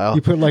once in a while.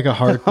 You put like a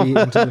heartbeat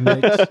into the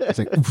mix. It's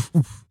like, oof,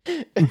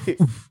 oof,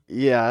 oof.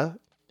 Yeah.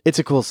 It's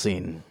a cool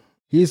scene.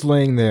 He's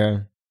laying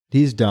there.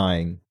 He's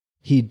dying.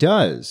 He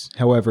does,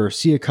 however,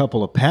 see a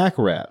couple of pack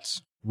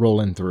rats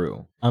rolling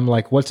through. I'm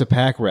like, what's a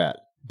pack rat?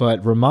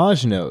 But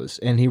Ramaj knows,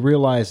 and he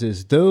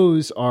realizes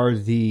those are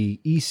the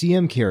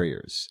ECM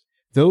carriers.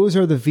 Those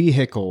are the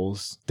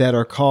vehicles that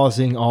are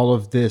causing all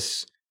of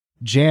this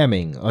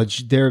jamming.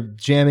 They're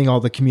jamming all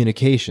the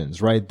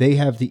communications, right? They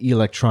have the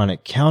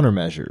electronic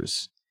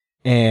countermeasures.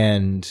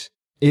 And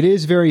it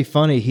is very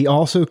funny. He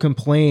also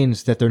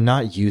complains that they're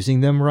not using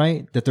them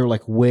right, that they're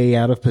like way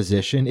out of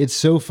position. It's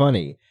so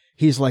funny.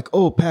 He's like,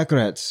 oh, pack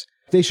rats.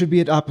 They should be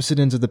at opposite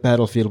ends of the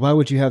battlefield. Why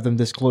would you have them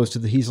this close to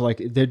the... He's like,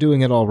 they're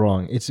doing it all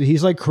wrong.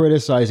 He's like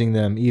criticizing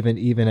them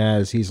even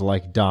as he's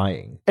like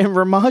dying. And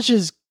Ramaj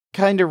is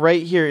kind of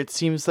right here. It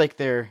seems like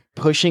they're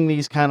pushing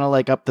these kind of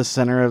like up the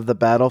center of the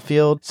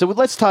battlefield. So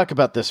let's talk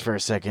about this for a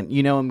second.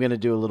 You know, I'm going to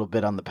do a little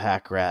bit on the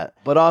pack rat,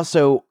 but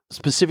also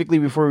specifically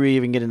before we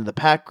even get into the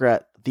pack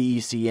rat, the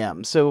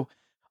ECM. So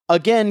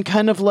again,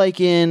 kind of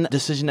like in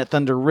Decision at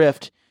Thunder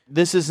Rift,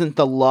 this isn't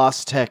the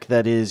lost tech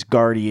that is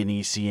Guardian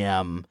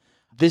ECM.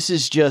 This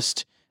is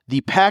just the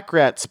pack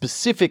rat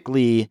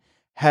specifically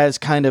has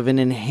kind of an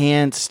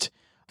enhanced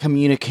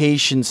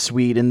communication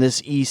suite, and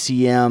this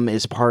ECM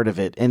is part of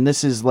it. And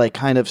this is like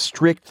kind of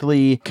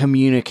strictly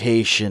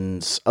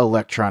communications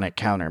electronic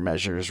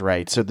countermeasures,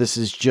 right? So this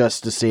is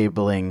just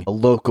disabling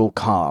local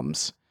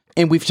comms.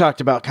 And we've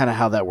talked about kind of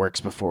how that works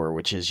before,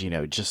 which is, you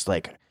know, just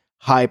like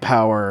high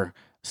power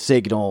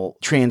signal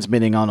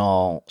transmitting on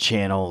all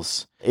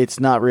channels. It's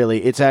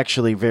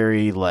actually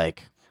very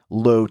like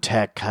low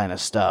tech kind of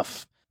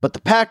stuff. But the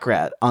pack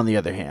rat, on the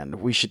other hand,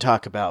 we should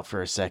talk about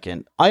for a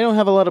second. I don't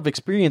have a lot of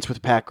experience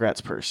with pack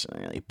rats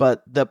personally,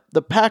 but the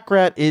pack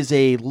rat is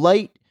a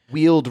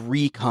light-wheeled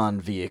recon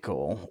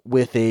vehicle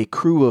with a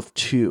crew of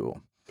 2.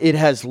 It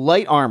has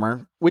light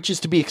armor, which is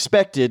to be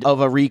expected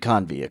of a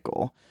recon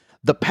vehicle.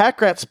 The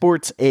pack rat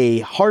sports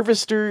a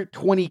Harvester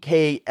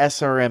 20K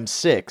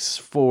SRM-6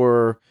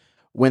 for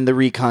when the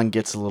recon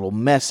gets a little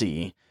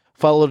messy,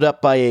 followed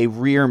up by a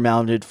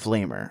rear-mounted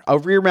flamer. A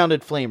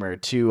rear-mounted flamer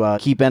to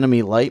keep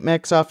enemy light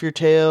mechs off your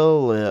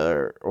tail,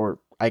 or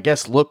I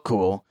guess look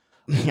cool.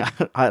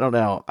 I don't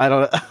know.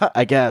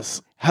 I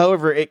guess.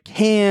 However, it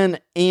can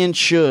and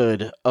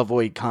should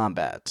avoid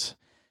combat.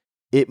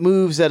 It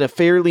moves at a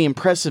fairly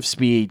impressive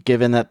speed,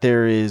 given that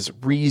there is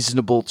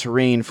reasonable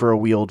terrain for a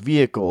wheeled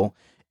vehicle.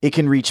 It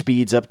can reach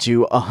speeds up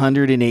to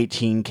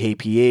 118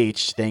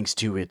 kph thanks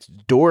to its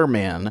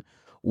Doorman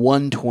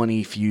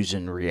 120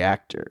 fusion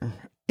reactor.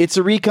 It's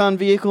a recon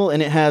vehicle,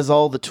 and it has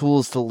all the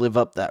tools to live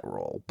up that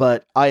role.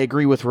 But I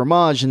agree with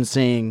Ramaj in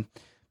saying,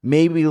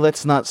 maybe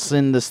let's not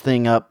send this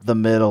thing up the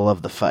middle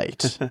of the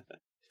fight.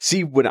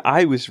 See, when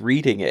I was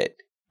reading it,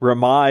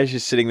 Ramaj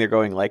is sitting there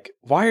going like,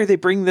 why are they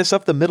bringing this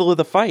up the middle of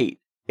the fight?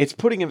 It's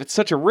putting him at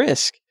such a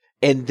risk.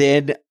 And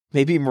then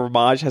maybe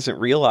Ramaj hasn't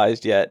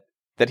realized yet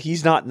that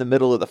he's not in the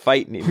middle of the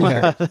fight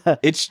anymore.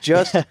 It's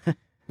just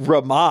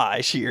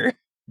Ramaj here.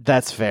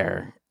 That's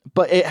fair.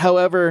 But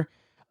however,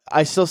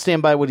 I still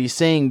stand by what he's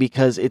saying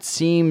because it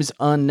seems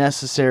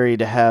unnecessary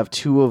to have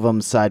two of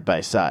them side by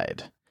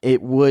side.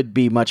 It would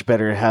be much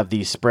better to have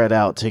these spread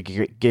out to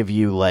give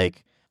you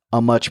like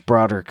a much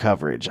broader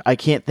coverage. I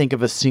can't think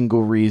of a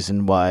single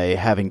reason why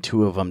having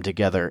two of them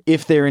together,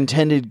 if their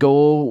intended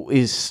goal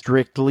is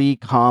strictly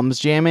comms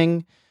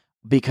jamming,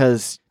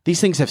 because these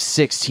things have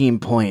 16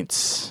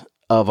 points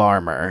of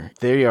armor.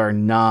 They are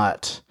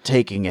not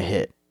taking a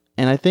hit.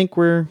 And I think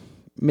we're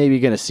maybe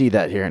going to see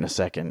that here in a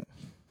second.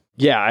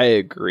 Yeah, I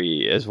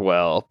agree as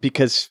well.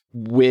 Because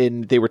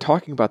when they were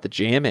talking about the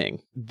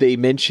jamming, they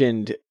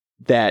mentioned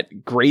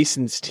that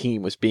Grayson's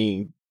team was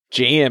being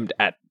jammed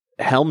at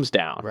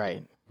Helmsdown.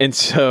 Right. And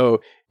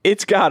so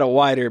it's got a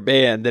wider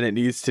band than it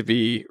needs to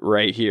be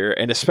right here.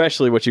 And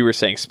especially what you were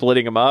saying,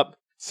 splitting them up,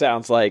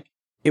 sounds like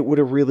it would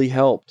have really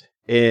helped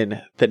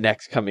in the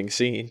next coming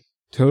scene.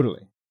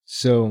 Totally.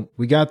 So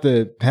we got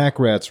the pack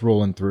rats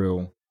rolling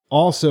through.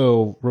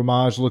 Also,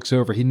 Ramaj looks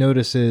over. He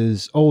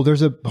notices,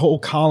 there's a whole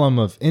column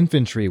of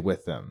infantry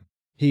with them.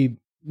 He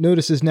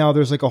notices now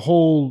there's like a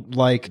whole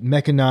like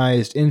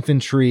mechanized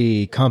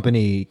infantry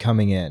company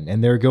coming in,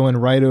 and they're going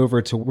right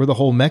over to where the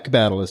whole mech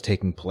battle is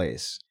taking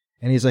place.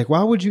 And he's like,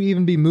 why would you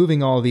even be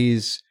moving all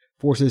these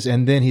forces?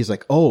 And then he's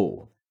like,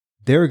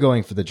 they're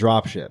going for the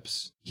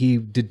dropships. He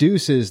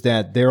deduces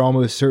that they're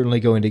almost certainly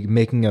going to be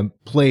making a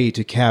play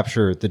to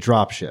capture the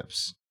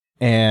dropships.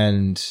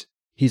 And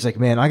he's like,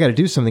 man, I got to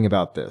do something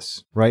about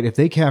this, right? If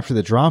they capture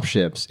the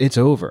dropships, it's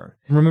over.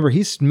 And remember,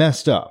 he's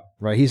messed up,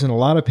 right? He's in a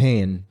lot of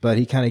pain, but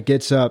he kind of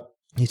gets up.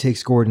 He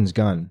takes Gordon's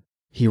gun.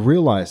 He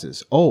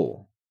realizes,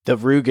 the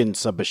Rugen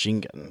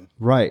submachine gun.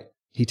 Right.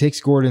 He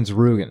takes Gordon's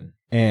Rugen.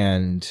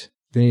 And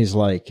then he's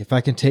like, if I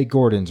can take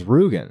Gordon's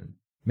Rugen,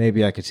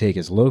 maybe I could take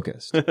his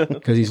Locust.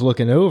 Because he's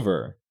looking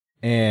over,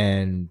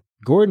 and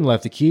Gordon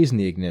left the keys in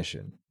the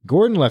ignition.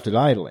 Gordon left it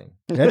idling.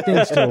 That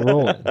thing's still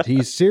rolling.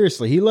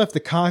 He left the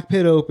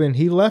cockpit open.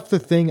 He left the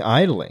thing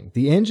idling.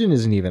 The engine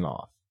isn't even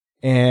off.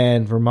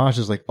 And Ramaj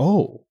is like,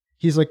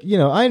 he's like,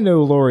 I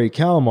know Lori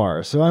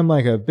Kalmar, so I'm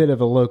like a bit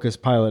of a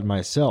Locust pilot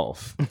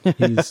myself.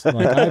 He's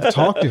like, I've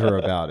talked to her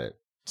about it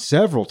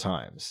several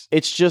times.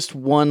 It's just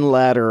one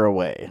ladder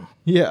away.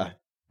 Yeah.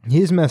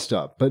 He's messed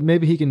up, but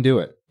maybe he can do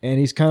it. And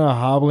he's kind of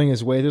hobbling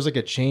his way. There's like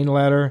a chain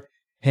ladder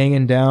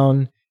hanging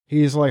down.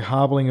 He's like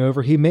hobbling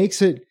over. He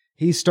makes it.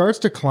 He starts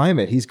to climb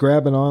it. He's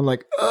grabbing on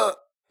like,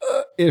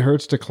 it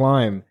hurts to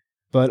climb.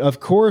 But of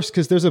course,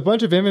 because there's a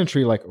bunch of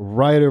infantry like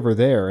right over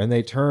there, and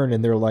they turn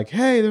and they're like,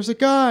 hey, there's a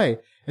guy.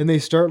 And they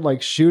start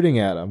like shooting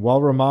at him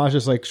while Ramaj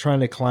is like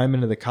trying to climb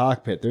into the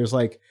cockpit. There's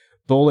like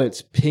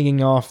bullets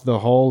pinging off the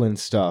hull and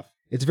stuff.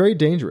 It's very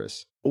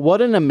dangerous.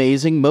 What an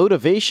amazing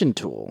motivation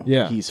tool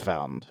Yeah. he's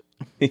found.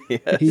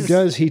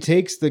 Yes. He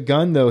takes the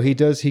gun though. He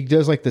does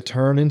like the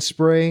turn and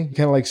spray. He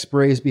kind of like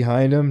sprays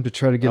behind him to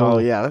try to get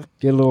a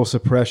little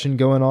suppression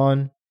going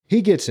on.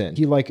 He gets in.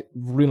 He like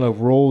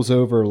rolls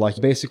over,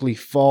 like basically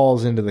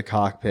falls into the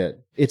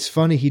cockpit. It's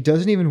funny. He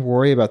doesn't even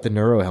worry about the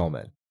neuro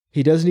helmet.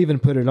 He doesn't even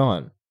put it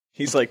on.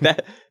 He's like,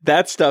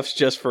 that stuff's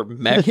just for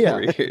mech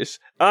warriors.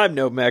 I'm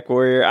no mech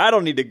warrior. I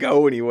don't need to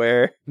go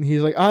anywhere.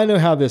 He's like, I know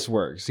how this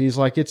works. He's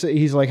like,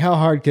 how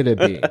hard could it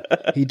be?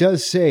 He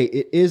does say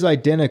it is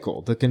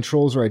identical. The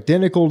controls are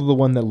identical to the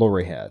one that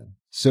Lori had.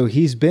 So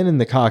he's been in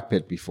the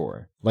cockpit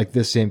before, like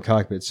this same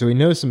cockpit. So he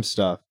knows some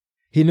stuff.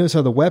 He knows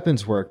how the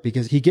weapons work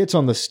because he gets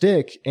on the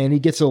stick and he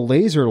gets a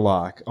laser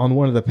lock on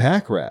one of the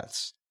pack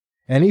rats.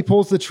 And he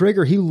pulls the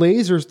trigger. He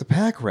lasers the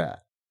pack rat.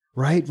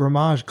 Right?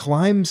 Ramaj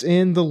climbs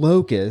in the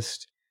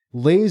Locust,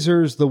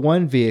 lasers the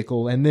one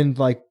vehicle, and then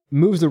like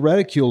moves the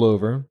reticule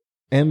over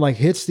and like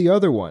hits the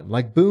other one.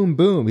 Like boom,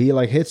 boom. He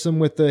like hits them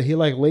with he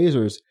like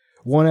lasers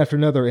one after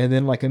another and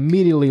then like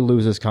immediately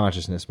loses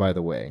consciousness, by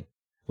the way.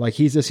 Like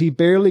he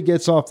barely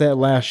gets off that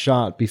last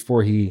shot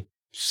before he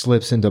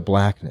slips into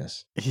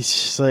blackness. He's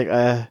just like,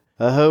 I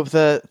hope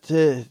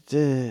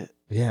that...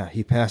 Yeah,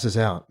 he passes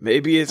out.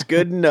 Maybe it's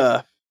good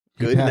enough.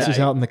 He passes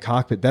out in the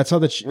cockpit. That's how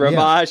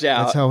Ramaj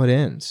out. That's how it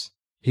ends.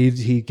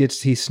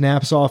 He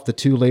snaps off the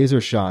two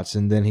laser shots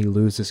and then he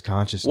loses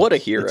consciousness. What a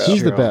hero.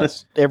 He's the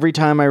best. Every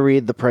time I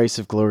read The Price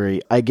of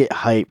Glory, I get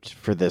hyped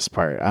for this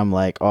part. I'm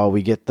like,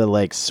 we get the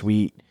like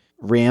sweet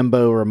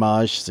Rambo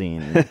Ramaj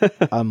scene.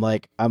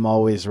 I'm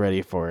always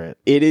ready for it.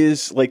 It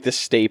is like the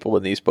staple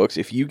in these books.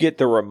 If you get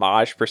the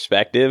Ramaj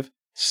perspective,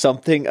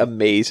 something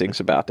amazing's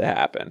about to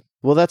happen.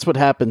 Well, that's what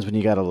happens when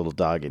you got a little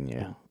dog in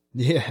you.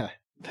 Yeah.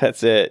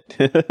 That's it.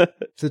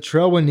 It's the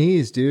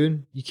Trelawnese,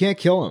 dude. You can't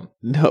kill him.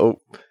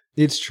 Nope.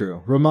 It's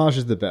true. Ramaj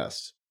is the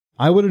best.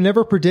 I would have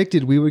never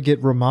predicted we would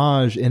get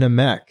Ramaj in a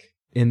mech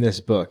in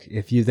this book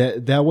if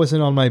that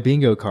wasn't on my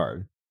bingo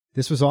card.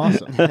 This was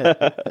awesome.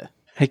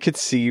 I could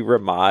see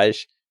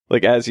Ramaj,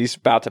 like as he's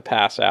about to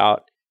pass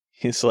out,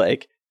 he's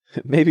like,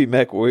 Maybe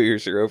mech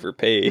warriors are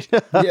overpaid.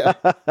 Yeah.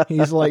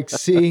 He's like,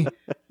 see,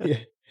 yeah,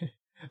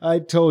 I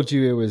told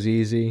you it was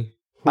easy.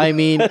 I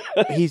mean,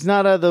 he's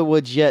not out of the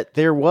woods yet.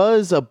 There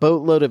was a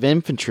boatload of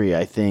infantry,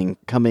 I think,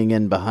 coming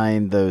in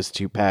behind those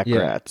two pack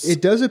rats.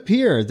 It does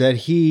appear that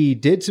he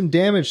did some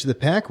damage to the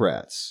pack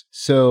rats.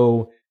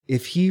 So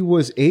if he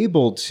was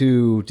able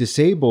to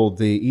disable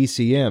the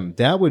ECM,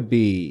 that would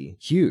be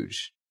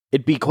huge.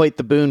 It'd be quite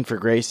the boon for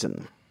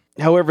Grayson.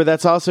 However,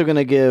 that's also going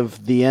to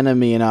give the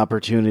enemy an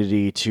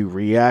opportunity to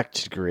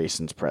react to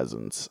Grayson's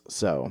presence.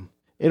 So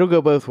it'll go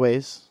both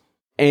ways.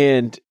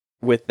 And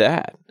with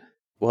that,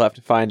 we'll have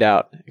to find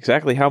out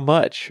exactly how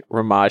much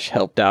Ramaj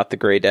helped out the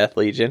Grey Death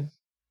Legion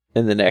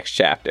in the next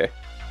chapter.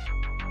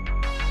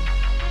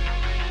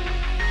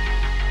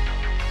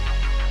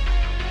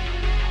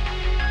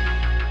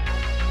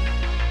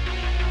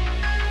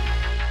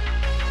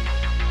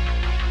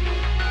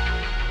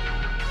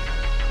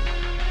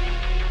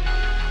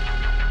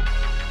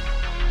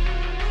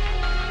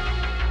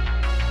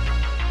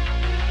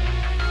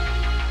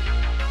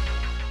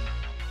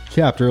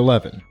 Chapter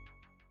 11.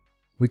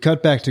 We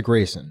cut back to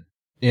Grayson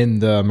in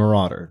the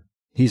Marauder.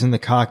 He's in the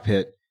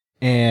cockpit,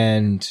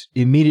 and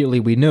immediately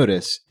we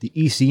notice the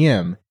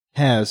ECM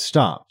has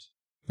stopped.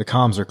 The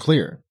comms are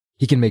clear.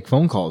 He can make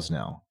phone calls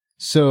now.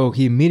 So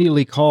he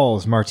immediately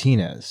calls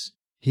Martinez.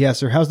 He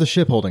asks her, how's the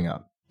ship holding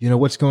up? You know,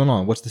 what's going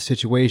on? What's the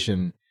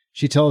situation?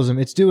 She tells him,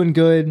 it's doing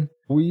good.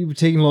 We've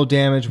taken a little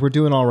damage. We're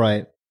doing all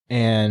right.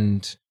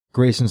 And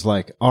Grayson's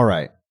like, all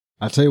right,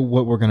 I'll tell you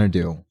what we're going to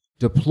do.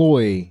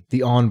 Deploy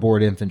the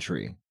onboard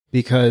infantry.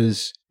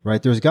 Because,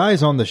 right, there's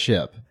guys on the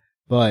ship,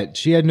 but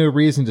she had no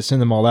reason to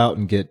send them all out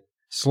and get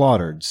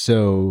slaughtered.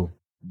 So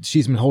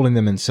she's been holding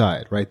them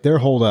inside, right? They're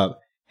holed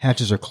up.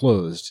 Hatches are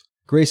closed.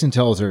 Grayson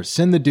tells her,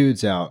 send the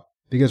dudes out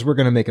because we're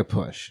going to make a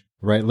push,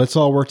 right? Let's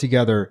all work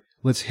together.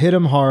 Let's hit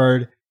them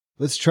hard.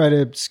 Let's try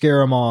to scare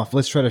them off.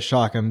 Let's try to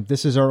shock them.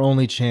 This is our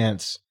only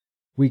chance.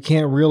 We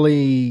can't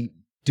really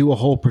do a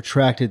whole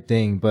protracted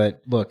thing,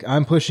 but look,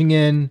 I'm pushing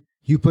in.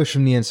 You push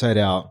from the inside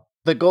out.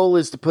 The goal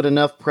is to put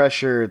enough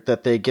pressure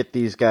that they get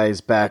these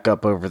guys back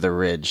up over the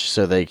ridge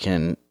so they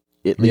can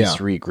at least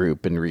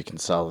regroup and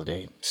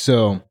reconsolidate.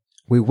 So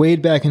we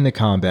wade back into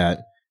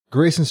combat.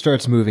 Grayson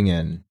starts moving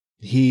in.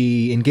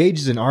 He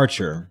engages an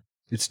archer.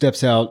 It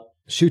steps out,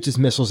 shoots his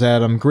missiles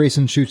at him.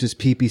 Grayson shoots his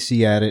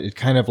PPC at it. It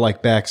kind of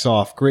like backs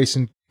off.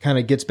 Grayson kind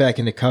of gets back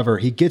into cover.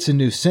 He gets a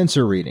new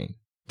sensor reading.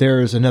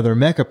 There's another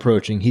mech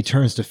approaching. He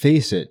turns to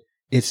face it.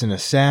 It's an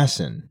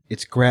assassin.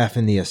 It's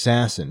Graffin the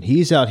assassin.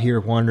 He's out here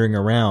wandering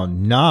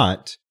around,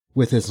 not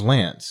with his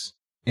lance.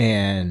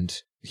 And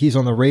he's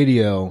on the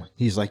radio.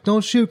 He's like,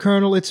 don't shoot,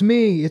 Colonel. It's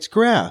me. It's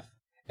Graff.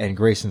 And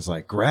Grayson's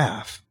like,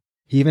 Graff?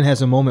 He even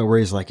has a moment where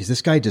he's like, is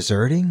this guy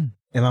deserting?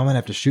 Am I going to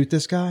have to shoot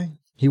this guy?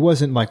 He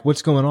wasn't like,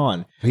 what's going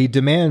on? He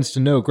demands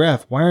to know,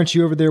 Graff, why aren't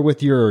you over there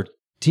with your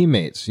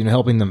teammates,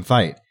 helping them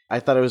fight?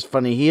 I thought it was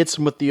funny. He hits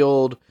him with the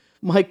old,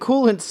 my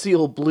coolant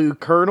seal blew,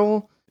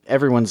 Colonel.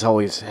 Everyone's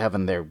always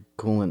having their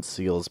coolant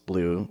seals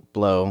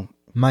blow.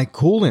 My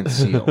coolant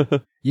seal.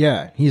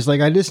 Yeah. He's like,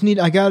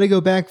 I gotta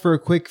go back for a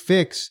quick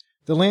fix.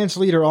 The Lance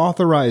leader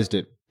authorized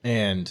it.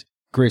 And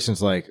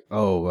Grayson's like,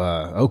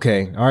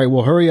 okay. All right,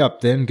 well, hurry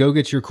up then. Go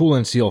get your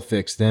coolant seal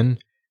fixed then.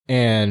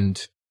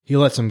 And he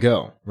lets him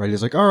go, right?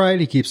 He's like, all right.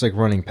 He keeps like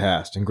running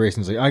past. And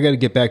Grayson's like, I gotta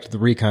get back to the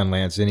recon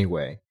lance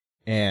anyway.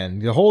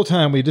 And the whole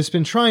time we've just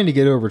been trying to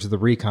get over to the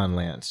recon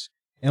lance.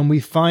 And we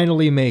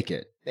finally make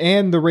it.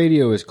 And the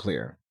radio is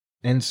clear.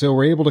 And so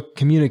we're able to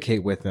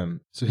communicate with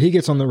him. So he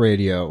gets on the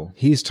radio.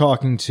 He's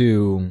talking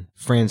to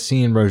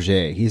Francine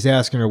Roger. He's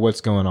asking her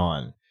what's going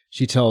on.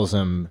 She tells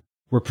him,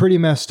 we're pretty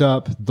messed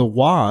up. The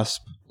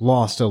Wasp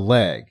lost a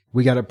leg.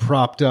 We got it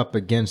propped up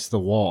against the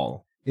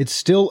wall. It's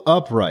still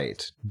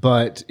upright,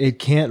 but it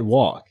can't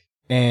walk.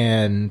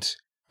 And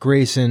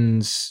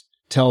Grayson's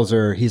tells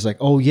her, he's like,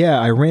 oh yeah,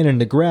 I ran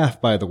into Graff,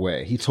 by the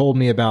way. He told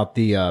me about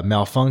the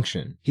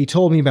malfunction. He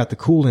told me about the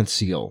coolant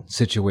seal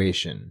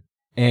situation.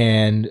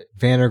 And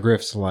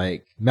Vandergrift's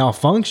like,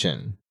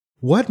 malfunction?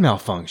 What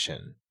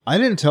malfunction? I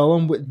didn't tell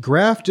him.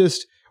 Graff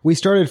we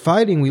started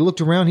fighting. We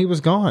looked around. He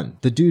was gone.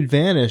 The dude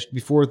vanished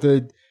before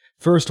the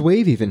first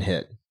wave even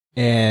hit.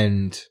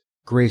 And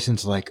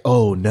Grayson's like,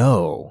 oh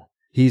no.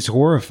 He's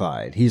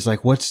horrified. He's like,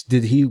 is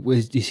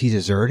he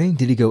deserting?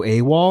 Did he go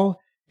AWOL?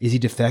 Is he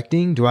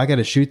defecting? Do I got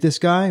to shoot this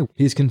guy?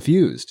 He's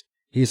confused.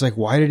 He's like,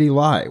 why did he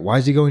lie? Why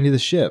is he going to the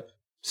ship?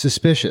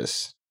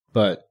 Suspicious.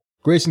 But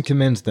Grayson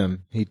commends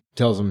them. He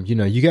tells them,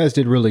 you guys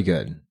did really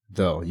good,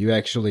 though. You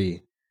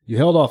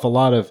held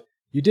off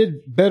you did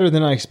better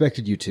than I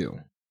expected you to.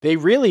 They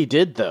really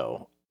did,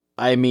 though.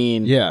 I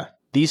mean, yeah.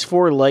 These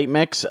 4 light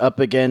mechs up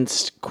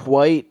against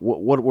what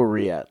were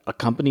we at? A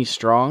company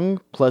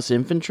strong plus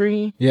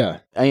infantry? Yeah.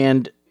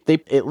 And they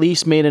at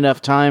least made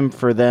enough time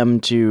for them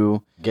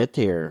to get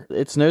there.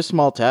 It's no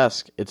small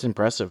task. It's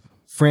impressive.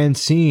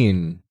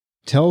 Francine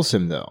tells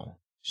him, though.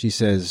 She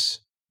says,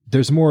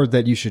 there's more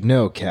that you should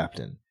know,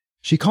 Captain.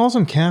 She calls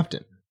him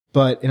Captain,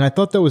 and I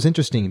thought that was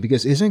interesting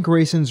because isn't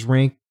Grayson's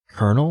rank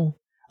Colonel?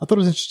 I thought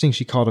it was interesting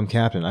she called him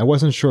Captain. I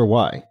wasn't sure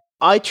why.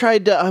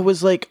 I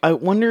was like, I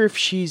wonder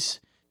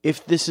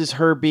if this is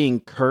her being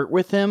curt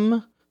with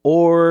him,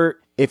 or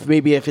if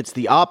it's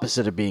the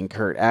opposite of being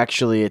curt.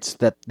 Actually, it's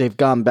that they've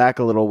gone back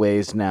a little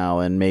ways now,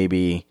 and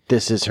maybe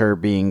this is her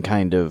being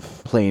kind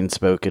of plain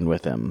spoken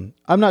with him.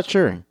 I'm not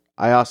sure.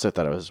 I also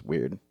thought it was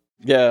weird.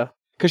 Yeah,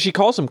 because she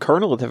calls him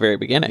Colonel at the very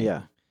beginning.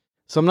 Yeah.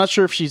 So I'm not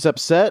sure if she's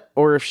upset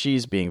or if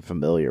she's being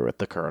familiar with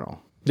the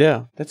Colonel.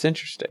 Yeah, that's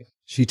interesting.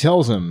 She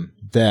tells him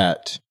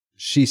that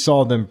she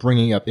saw them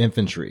bringing up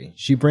infantry.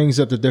 She brings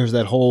up that there's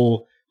that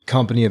whole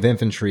company of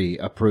infantry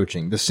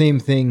approaching. The same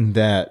thing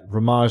that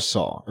Ramaj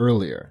saw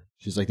earlier.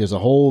 She's like,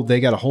 they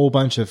got a whole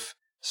bunch of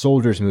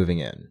soldiers moving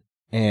in.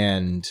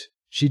 And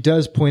she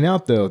does point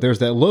out, though, there's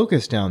that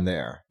locust down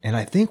there. And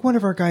I think one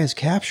of our guys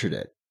captured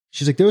it.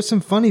 She's like, there was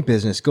some funny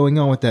business going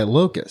on with that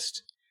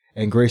locust.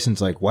 And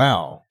Grayson's like,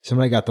 wow,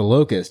 somebody got the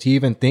locust. He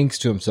even thinks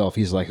to himself,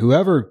 he's like,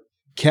 whoever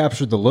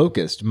captured the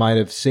locust might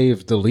have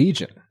saved the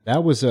Legion.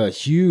 That was a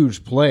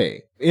huge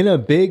play. In a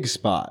big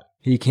spot,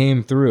 he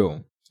came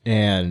through.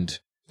 And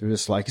they're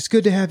just like, it's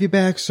good to have you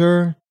back,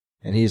 sir.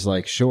 And he's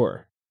like,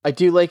 sure. I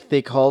do like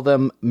they call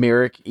them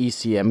Merrick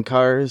ECM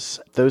cars.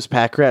 Those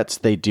pack rats,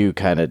 they do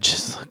kind of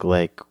just look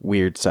like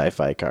weird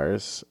sci-fi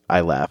cars. I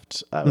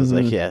laughed. I was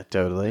like, yeah,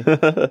 totally.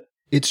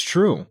 It's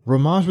true.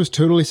 Ramaj was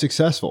totally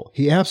successful.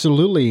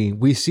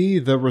 We see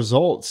the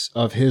results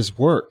of his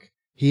work.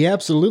 He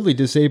absolutely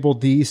disabled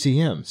the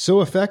ECM.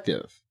 So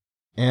effective.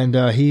 And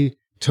he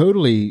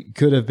totally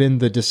could have been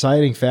the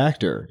deciding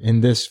factor in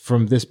this,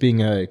 from this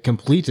being a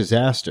complete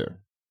disaster.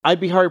 I'd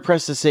be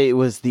hard-pressed to say it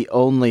was the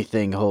only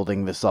thing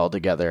holding this all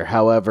together.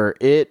 However,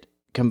 it,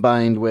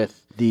 combined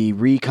with the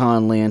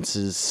recon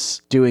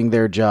lances doing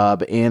their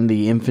job and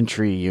the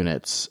infantry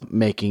units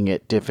making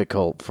it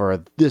difficult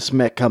for this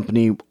mech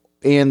company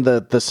and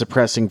the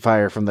suppressing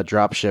fire from the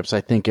dropships,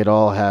 I think it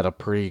all had a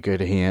pretty good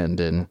hand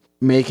in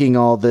making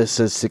all this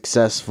as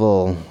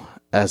successful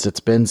as it's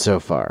been so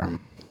far.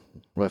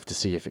 We'll have to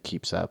see if it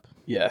keeps up.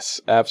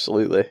 Yes,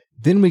 absolutely.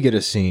 Then we get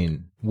a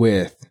scene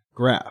with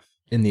Graf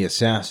in the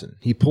Assassin.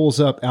 He pulls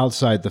up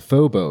outside the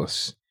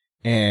Phobos,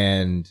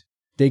 and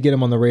they get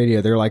him on the radio.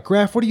 They're like,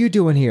 Graf, what are you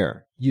doing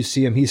here? You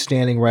see him, he's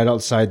standing right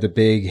outside the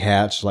big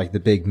hatch, like the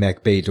big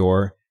mech bay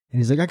door. And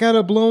he's like, I got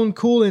a blown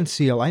coolant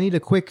seal. I need a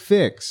quick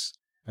fix.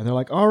 And they're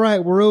like, all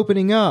right, we're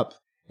opening up.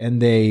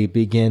 And they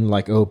begin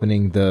like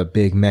opening the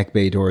big mech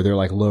bay door. They're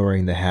like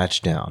lowering the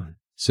hatch down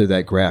so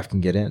that Graf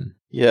can get in.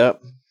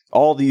 Yep.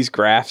 All these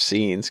Graf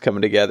scenes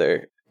coming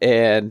together,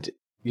 and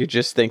you're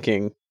just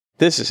thinking,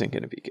 this isn't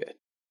going to be good.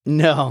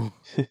 No.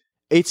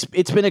 It's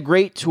been a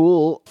great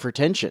tool for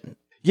tension.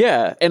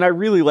 Yeah, and I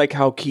really like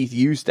how Keith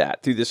used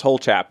that through this whole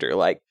chapter,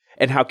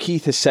 and how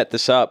Keith has set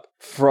this up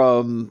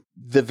from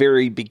the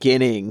very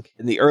beginning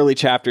in the early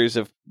chapters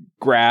of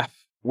Graf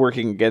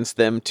working against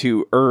them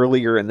to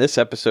earlier in this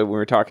episode when we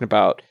were talking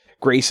about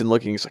Grayson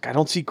looking. He's like, I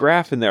don't see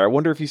Graf in there. I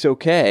wonder if he's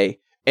okay.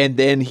 And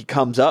then he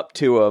comes up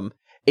to him,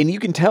 and you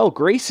can tell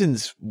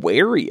Grayson's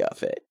wary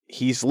of it.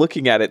 He's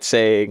looking at it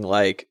saying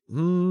like,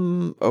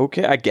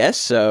 okay, I guess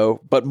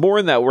so. But more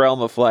in that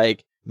realm of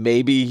like,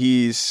 maybe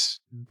he's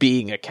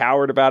being a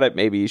coward about it.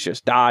 Maybe he's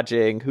just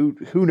dodging.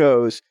 Who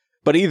knows?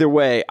 But either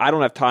way, I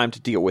don't have time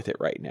to deal with it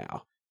right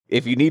now.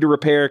 If you need a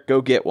repair,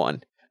 go get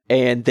one.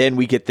 And then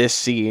we get this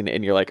scene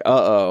and you're like,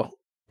 uh-oh,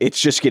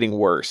 it's just getting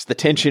worse. The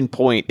tension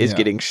point is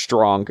getting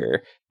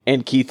stronger.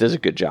 And Keith does a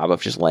good job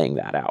of just laying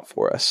that out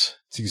for us.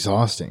 It's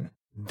exhausting.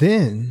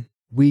 Then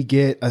we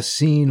get a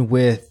scene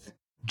with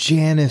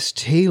Janice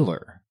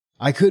Taylor.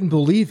 I couldn't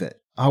believe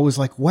it. I was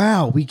like,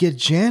 wow, we get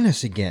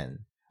Janice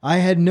again. I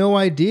had no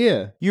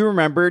idea. You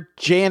remember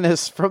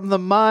Janice from the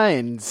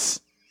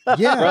mines.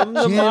 Yeah, From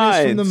the Janice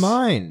mines. from the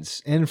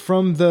mines. And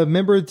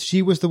remember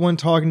she was the one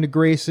talking to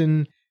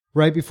Grayson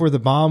right before the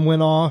bomb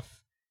went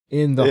off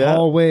in the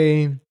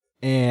hallway.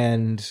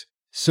 And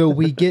so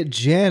we get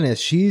Janice.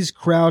 She's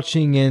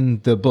crouching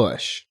in the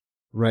bush,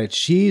 right?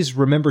 She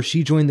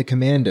joined the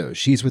commandos.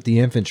 She's with the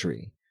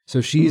infantry.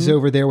 So she's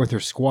over there with her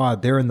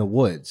squad. They're in the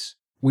woods.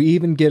 We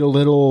even get a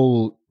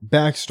little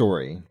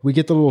backstory. We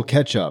get the little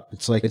catch up.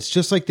 It's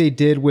just like they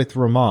did with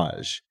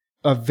Ramaj.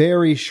 A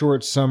very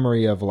short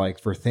summary of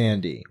for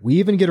Thandi. We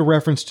even get a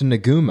reference to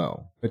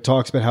Nagumo. It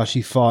talks about how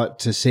she fought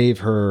to save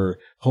her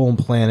home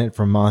planet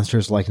from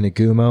monsters like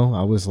Nagumo.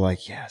 I was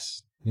like,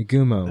 yes,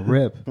 Nagumo,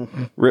 rip.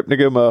 Rip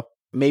Nagumo.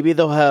 Maybe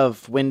they'll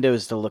have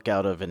windows to look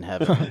out of in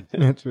heaven.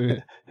 That's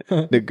right.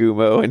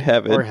 Nagumo in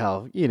heaven. Or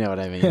hell, you know what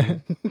I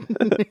mean.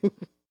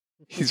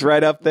 He's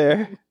right up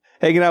there,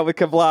 hanging out with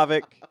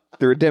Keflavik.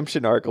 The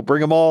redemption arc will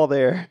bring them all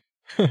there.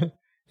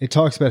 It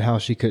talks about how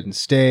she couldn't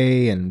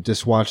stay and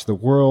just watch the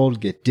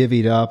world get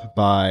divvied up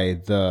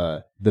by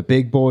the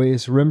big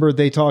boys. Remember,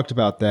 they talked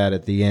about that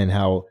at the end,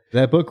 how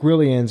that book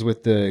really ends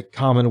with the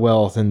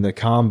Commonwealth and the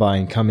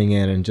Combine coming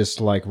in and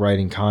just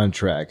writing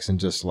contracts and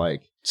just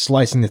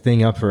slicing the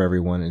thing up for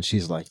everyone. And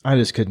she's like, I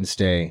just couldn't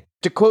stay.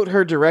 To quote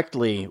her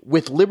directly,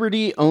 with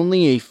liberty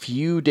only a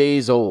few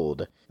days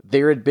old,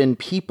 there had been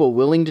people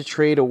willing to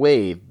trade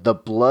away the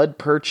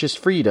blood-purchased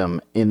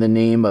freedom in the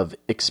name of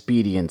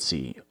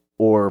expediency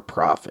or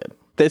profit.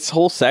 this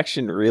whole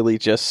section really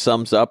just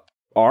sums up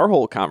our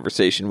whole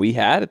conversation we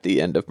had at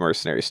the end of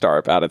Mercenary Star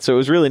about it. So it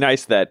was really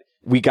nice that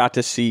we got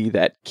to see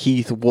that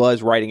Keith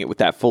was writing it with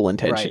that full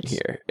intention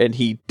here. And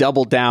he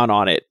doubled down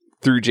on it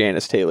through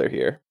Janice Taylor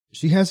here.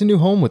 She has a new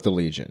home with the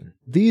Legion.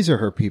 These are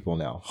her people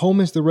now.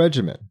 Home is the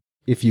regiment,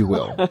 if you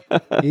will.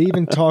 It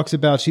even talks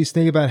about, she's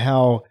thinking about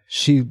how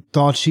she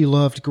thought she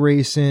loved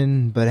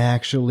Grayson, but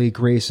actually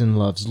Grayson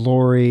loves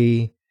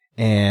Lori.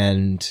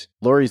 And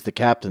Lori's the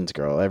captain's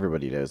girl.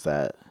 Everybody knows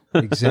that.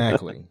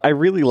 Exactly. I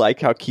really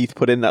like how Keith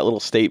put in that little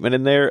statement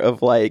in there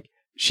of like,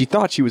 she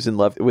thought she was in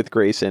love with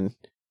Grayson,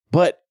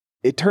 but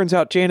it turns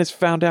out Janice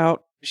found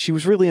out she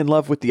was really in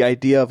love with the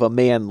idea of a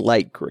man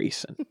like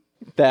Grayson.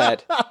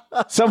 That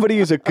somebody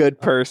who's a good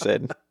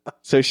person.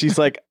 So she's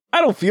like, I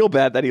don't feel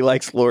bad that he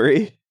likes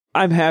Lori.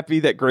 I'm happy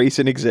that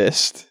Grayson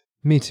exists.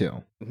 Me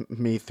too.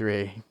 Me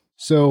three.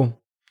 So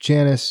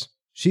Janice,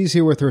 she's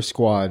here with her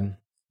squad,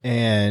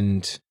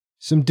 and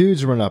some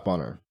dudes run up on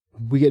her.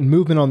 We get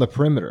movement on the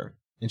perimeter,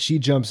 and she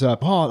jumps up.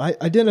 Oh,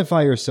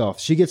 identify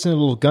yourself. She gets in a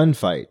little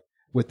gunfight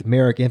with the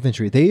Merrick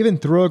infantry. They even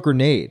throw a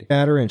grenade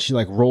at her, and she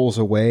like rolls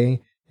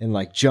away and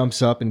like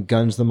jumps up and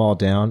guns them all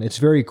down. It's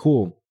very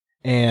cool.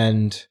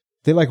 And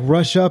they like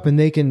rush up, and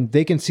they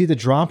can see the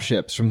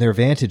dropships from their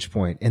vantage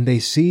point, and they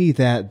see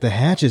that the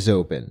hatch is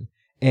open,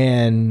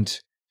 and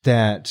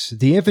that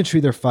the infantry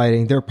they're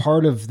fighting, they're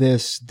part of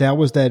this. That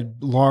was that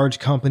large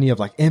company of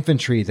like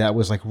infantry that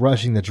was like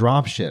rushing the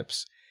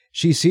dropships.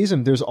 She sees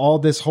them. There's all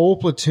this whole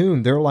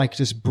platoon. They're like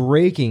just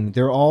breaking.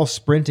 They're all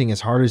sprinting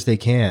as hard as they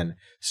can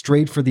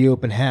straight for the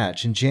open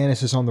hatch. And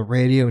Janice is on the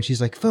radio, and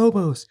she's like,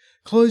 Phobos,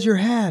 close your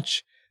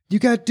hatch. You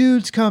got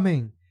dudes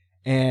coming.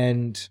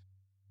 And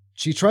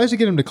she tries to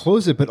get him to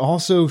close it, but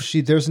also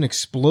there's an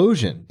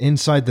explosion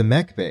inside the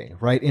mech bay,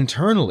 right?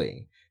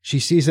 Internally. She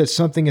sees that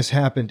something has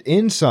happened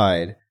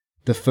inside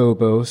the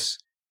Phobos,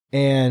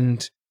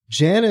 and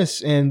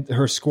Janice and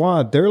her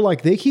squad,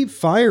 they keep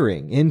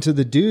firing into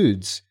the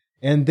dudes,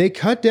 and they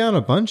cut down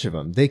a bunch of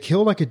them. They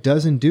kill like a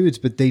dozen dudes,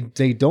 but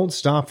they don't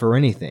stop for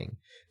anything.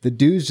 The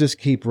dudes just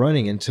keep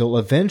running until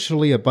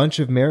eventually a bunch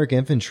of Merrick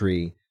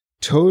infantry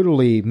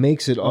totally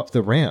makes it up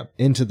the ramp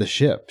into the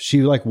ship.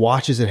 She like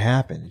watches it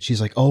happen. She's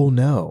like, oh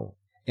no.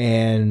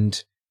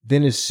 And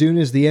then as soon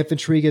as the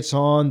infantry gets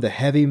on, the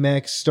heavy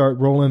mechs start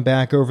rolling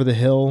back over the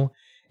hill,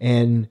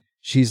 and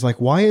she's like,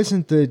 why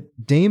isn't the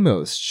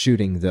Deimos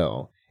shooting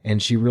though?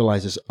 And she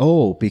realizes,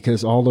 oh,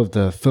 because all of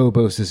the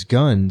Phobos'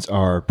 guns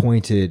are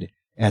pointed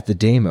at the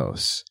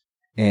Deimos.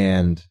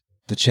 And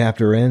the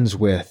chapter ends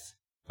with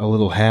a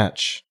little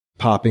hatch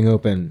popping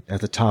open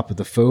at the top of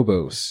the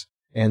Phobos,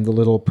 and the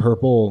little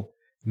purple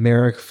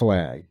Merrick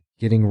flag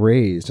getting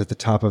raised at the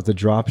top of the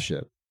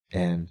dropship.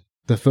 And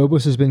the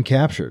Phobos has been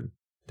captured.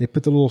 They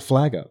put the little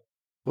flag up.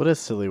 What a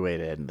silly way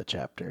to end the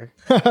chapter.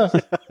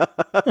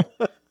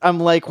 I'm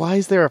like, why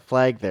is there a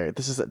flag there?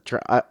 This is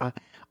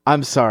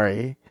I'm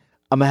sorry.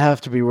 I'm going to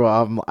have to be real.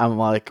 I'm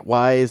like,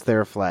 why is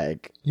there a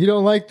flag? You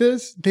don't like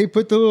this? They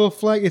put the little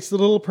flag. It's the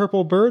little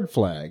purple bird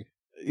flag.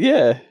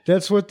 Yeah.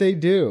 That's what they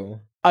do.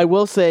 I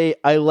will say,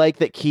 I like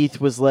that Keith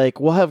was like,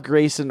 we'll have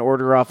Grayson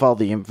order off all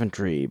the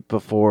infantry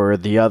before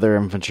the other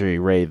infantry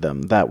raid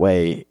them. That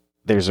way,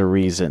 there's a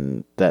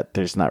reason that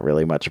there's not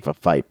really much of a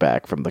fight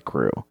back from the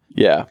crew.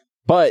 Yeah.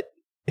 But,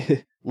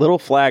 little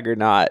flag or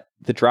not,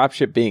 the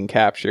dropship being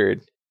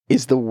captured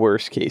is the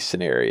worst case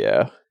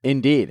scenario.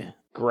 Indeed.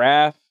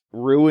 Graf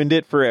ruined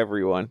it for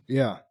everyone.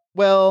 Yeah.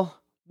 Well,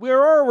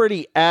 we're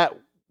already at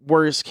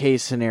worst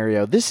case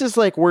scenario. This is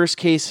like worst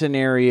case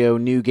scenario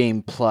New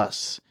Game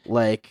Plus.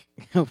 Like,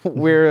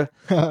 where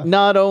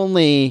not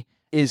only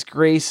is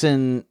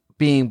Grayson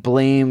being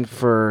blamed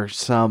for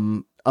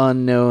some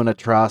unknown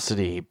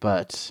atrocity,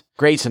 but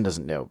Grayson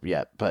doesn't know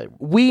yet, but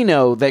we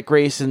know that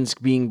Grayson's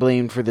being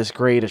blamed for this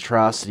great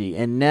atrocity,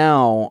 and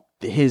now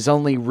his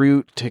only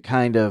route to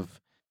kind of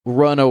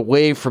run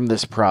away from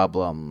this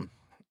problem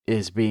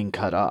is being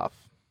cut off.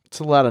 It's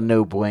a lot of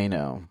no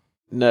bueno.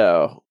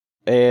 No.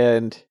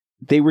 And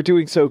they were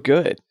doing so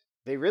good.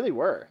 They really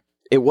were.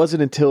 It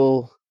wasn't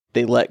until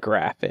they let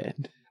Graf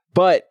in.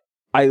 But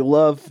I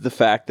love the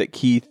fact that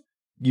Keith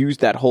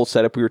used that whole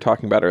setup we were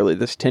talking about earlier,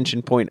 this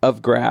tension point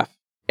of Graf,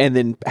 and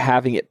then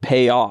having it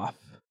pay off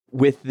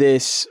with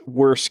this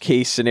worst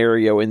case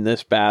scenario in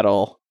this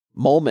battle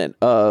moment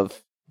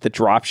of the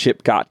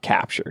dropship got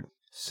captured.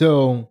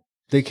 So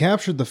they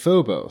captured the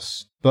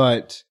Phobos,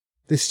 but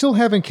they still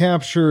haven't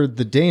captured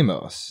the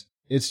Deimos.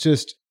 It's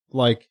just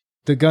like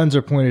the guns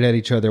are pointed at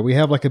each other. We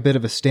have like a bit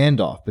of a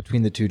standoff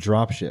between the two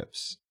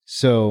dropships.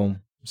 So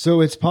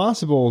it's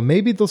possible.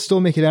 Maybe they'll still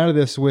make it out of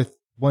this with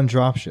one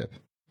dropship.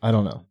 I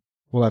don't know.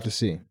 We'll have to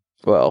see.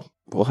 Well,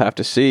 we'll have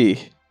to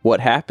see what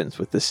happens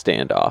with this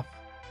standoff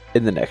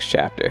in the next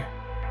chapter.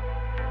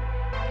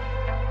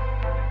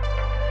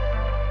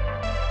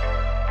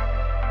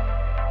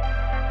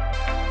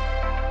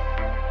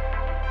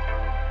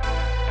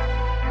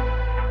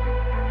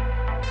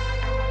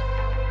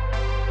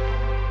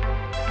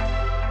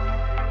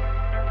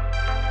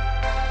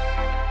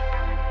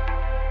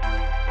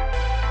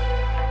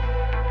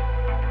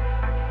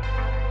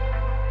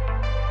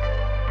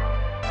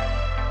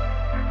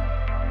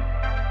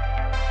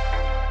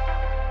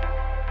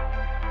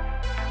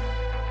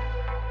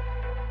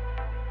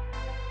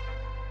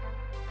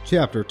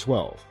 Chapter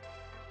 12.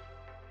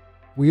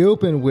 We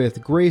open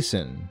with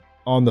Grayson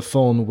on the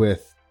phone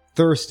with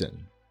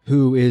Thurston,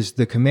 who is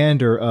the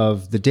commander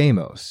of the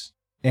Deimos.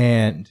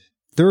 And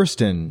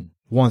Thurston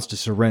wants to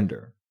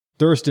surrender.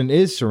 Thurston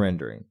is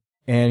surrendering,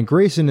 and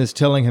Grayson is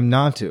telling him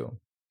not to.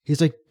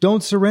 He's like,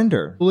 don't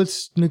surrender.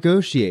 Let's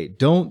negotiate.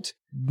 Don't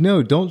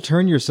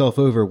turn yourself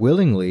over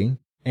willingly.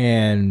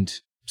 And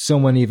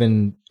someone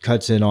even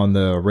cuts in on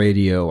the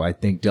radio. I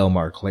think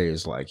Delmar Clay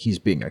is like, he's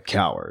being a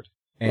coward.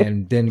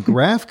 And then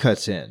Graf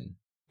cuts in,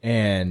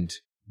 and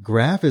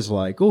Graf is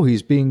like, oh,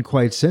 he's being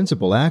quite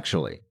sensible,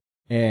 actually.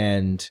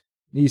 And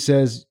he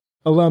says,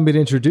 allow me to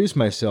introduce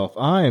myself.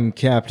 I'm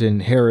Captain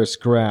Harris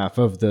Graf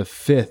of the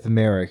 5th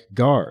Merrick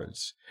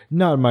Guards.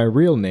 Not my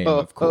real name,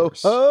 of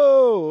course.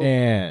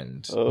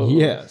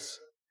 Yes.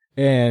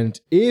 And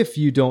if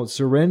you don't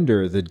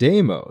surrender the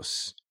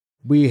Deimos,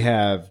 we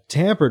have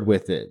tampered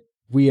with it.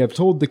 We have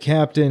told the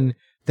captain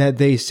that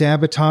they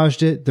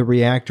sabotaged it, the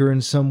reactor,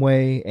 in some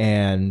way,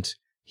 and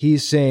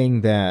he's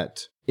saying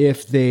that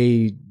if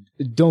they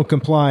don't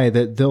comply,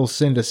 that they'll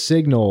send a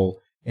signal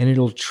and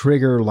it'll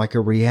trigger like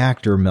a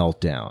reactor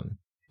meltdown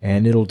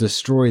and it'll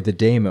destroy the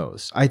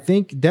Deimos. I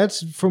think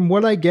that's, from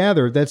what I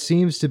gather, that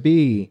seems to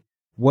be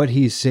what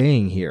he's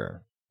saying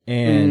here.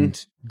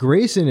 And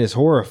Grayson is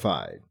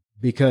horrified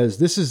because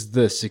this is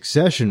the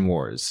Succession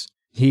Wars.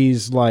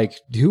 He's like,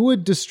 who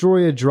would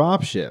destroy a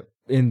dropship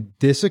in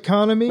this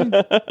economy?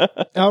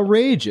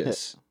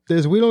 Outrageous.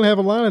 We don't have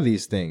a lot of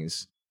these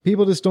things.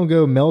 People just don't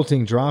go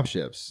melting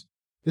dropships.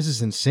 This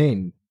is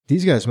insane.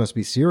 These guys must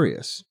be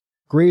serious.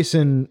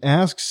 Grayson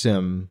asks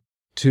him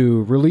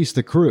to release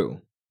the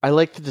crew. I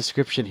like the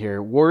description here.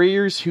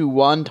 Warriors who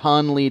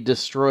wantonly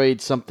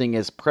destroyed something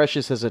as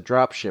precious as a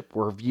dropship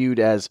were viewed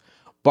as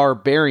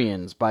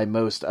barbarians by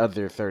most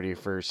other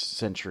 31st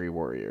century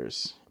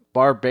warriors.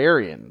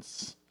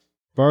 Barbarians.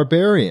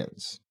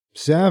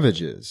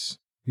 Savages.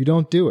 You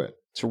don't do it.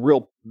 It's a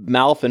real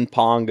Malfin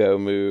Pongo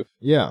move.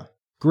 Yeah.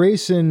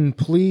 Grayson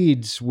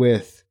pleads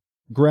with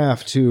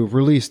Graf to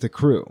release the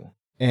crew,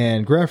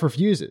 and Graf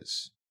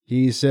refuses.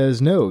 He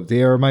says, no,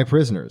 they are my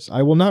prisoners.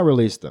 I will not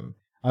release them.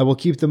 I will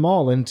keep them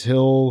all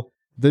until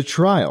the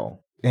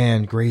trial.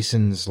 And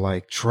Grayson's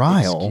like,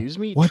 trial? Excuse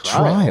me? What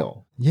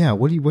trial? Yeah,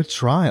 what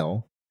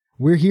trial?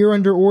 We're here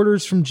under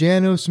orders from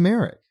Janos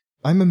Merrick.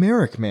 I'm a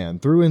Merrick man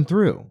through and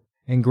through.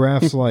 And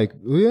Graf's like,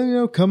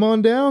 well, come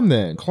on down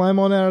then. Climb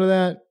on out of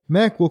that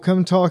mech. We'll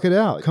come talk it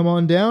out. Come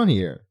on down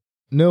here.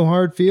 No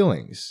hard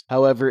feelings.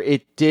 However,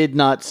 it did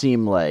not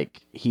seem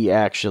like he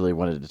actually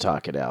wanted to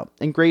talk it out.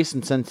 And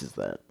Grayson senses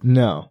that.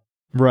 No.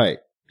 Right.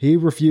 He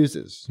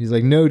refuses. He's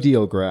like, no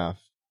deal, Graf.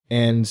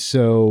 And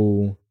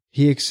so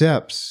he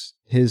accepts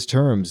his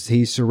terms.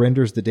 He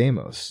surrenders the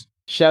Deimos.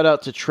 Shout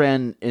out to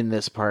Tren in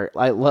this part.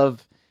 I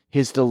love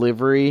his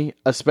delivery,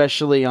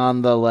 especially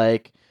on the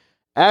like,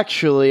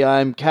 actually,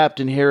 I'm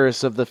Captain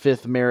Harris of the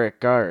 5th Merrick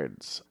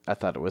Guards. I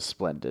thought it was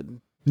splendid.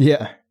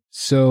 Yeah.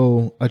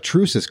 So a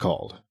truce is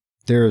called.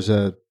 There's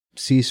a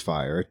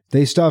ceasefire.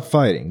 They stop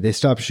fighting. They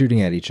stop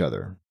shooting at each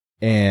other.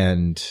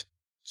 And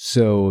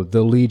so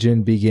the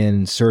Legion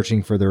begin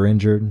searching for their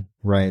injured,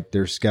 right?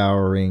 They're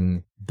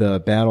scouring the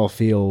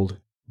battlefield.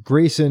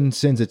 Grayson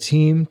sends a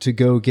team to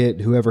go get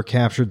whoever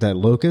captured that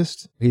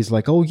Locust. He's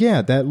like, oh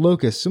yeah, that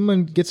Locust.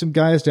 Someone get some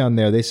guys down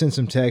there. They send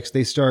some text.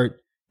 They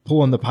start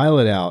pulling the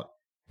pilot out.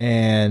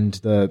 And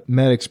the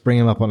medics bring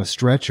him up on a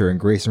stretcher. And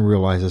Grayson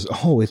realizes,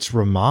 oh, it's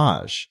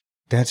Ramage.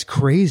 That's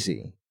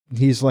crazy.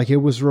 He's like, it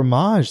was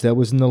Ramage that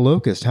was in the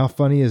Locust. How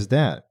funny is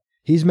that?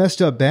 He's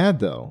messed up bad,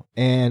 though.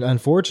 And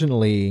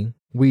unfortunately,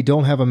 we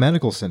don't have a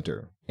medical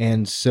center.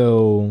 And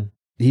so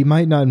he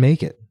might not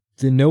make it.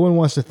 Then no one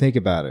wants to think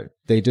about it.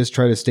 They just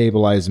try to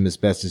stabilize him as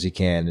best as he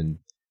can. And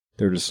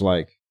they're just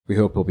like, we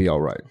hope he'll be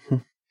all right.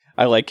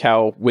 I like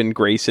how when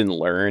Grayson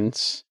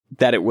learns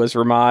that it was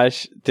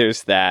Ramage,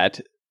 there's that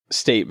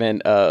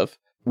statement of,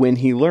 when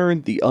he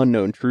learned the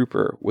unknown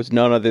trooper was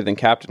none other than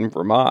Captain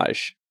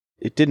Ramage,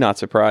 it did not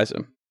surprise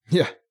him.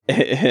 Yeah.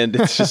 And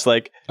it's just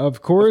like,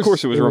 of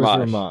course it was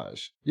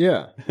Ramage.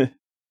 Yeah.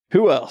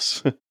 Who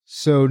else?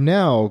 So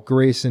now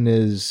Grayson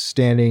is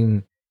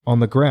standing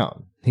on the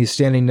ground. He's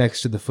standing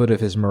next to the foot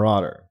of his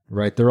Marauder,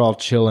 right? They're all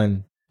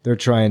chilling. They're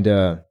trying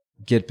to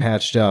get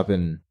patched up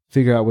and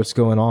figure out what's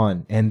going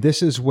on. And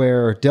this is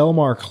where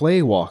Delmar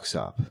Clay walks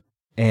up.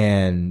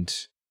 And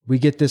we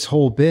get this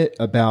whole bit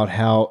about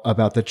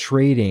the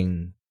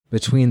trading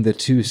between the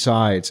two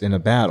sides in a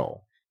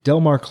battle.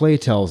 Delmar Clay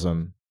tells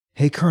him,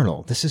 hey,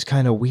 Colonel, this is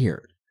kind of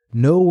weird.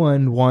 No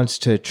one wants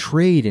to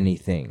trade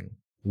anything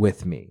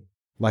with me.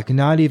 Like,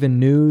 not even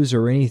news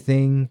or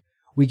anything.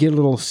 We get a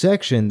little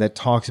section that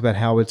talks about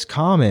how it's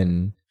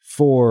common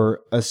for,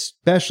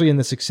 especially in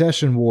the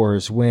Succession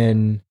Wars,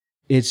 when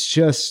it's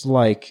just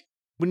like,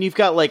 when you've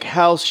got like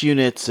house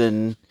units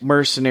and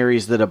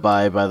mercenaries that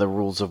abide by the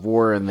rules of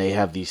war and they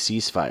have these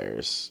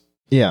ceasefires.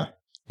 Yeah,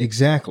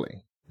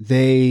 exactly.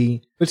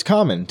 It's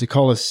common to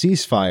call a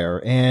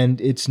ceasefire,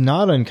 and it's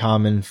not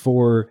uncommon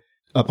for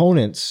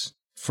opponents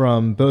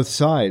from both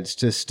sides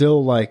to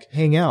still like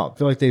hang out.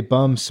 Feel like they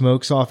bum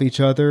smokes off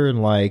each other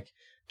and like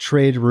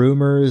trade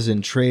rumors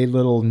and trade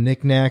little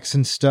knickknacks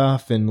and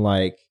stuff and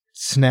like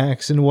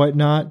snacks and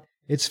whatnot.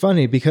 It's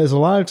funny because a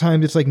lot of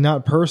times it's like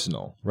not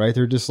personal, right?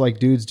 They're just like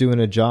dudes doing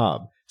a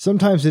job.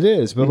 Sometimes it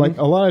is, but like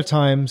a lot of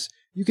times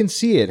you can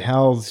see it,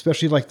 how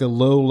especially like the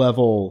low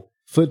level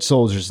foot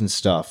soldiers and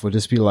stuff would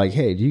just be like,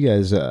 hey, do you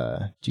guys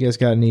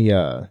got any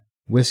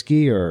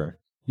whiskey? Or,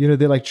 you know,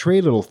 they like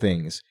trade little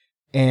things.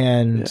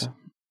 And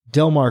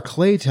Delmar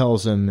Clay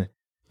tells him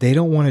they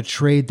don't want to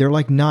trade. They're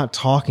like not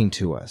talking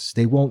to us.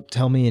 They won't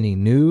tell me any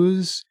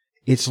news.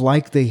 It's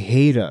like they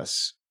hate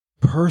us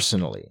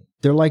personally.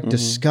 They're like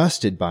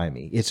disgusted by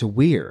me. It's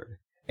weird.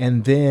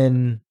 And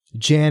then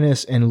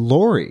Janice and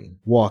Lori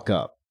walk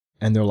up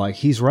and they're like,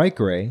 he's right,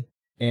 Gray.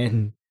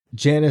 And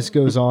Janice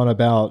goes on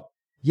about,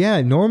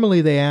 yeah,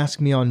 normally they ask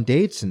me on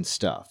dates and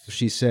stuff.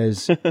 She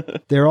says,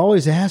 they're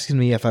always asking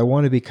me if I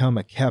want to become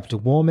a kept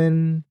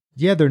woman.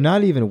 Yeah, they're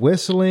not even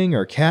whistling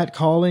or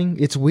catcalling.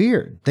 It's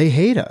weird. They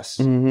hate us.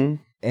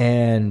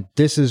 And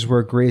this is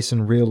where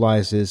Grayson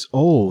realizes,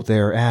 oh,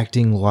 they're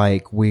acting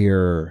like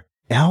we're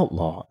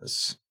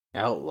outlaws.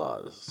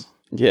 Outlaws.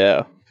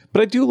 Yeah.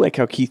 But I do like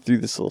how Keith threw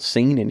this little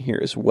scene in here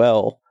as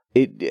well.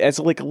 It as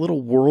like a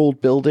little world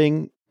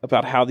building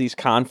about how these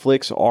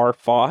conflicts are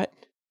fought.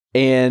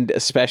 And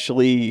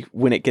especially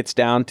when it gets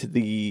down to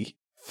the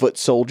foot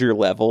soldier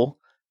level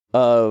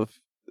of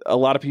a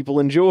lot of people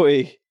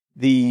enjoy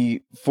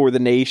the for the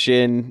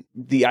nation,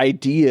 the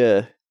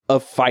idea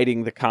of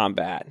fighting the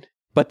combat.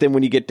 But then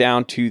when you get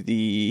down to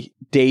the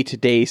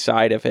day-to-day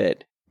side of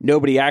it,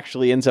 nobody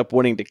actually ends up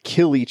wanting to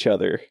kill each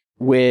other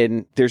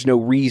when there's no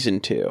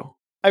reason to.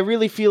 I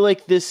really feel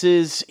like this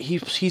is,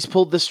 he's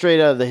pulled this straight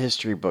out of the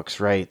history books,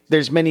 right?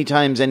 There's many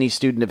times any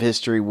student of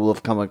history will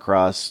have come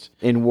across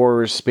in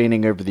wars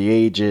spanning over the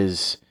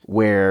ages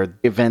where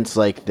events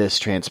like this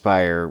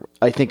transpire.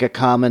 I think a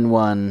common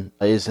one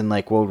is in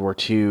like World War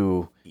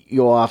II.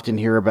 You'll often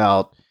hear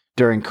about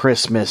during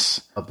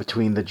Christmas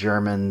between the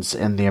Germans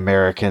and the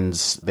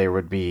Americans, there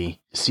would be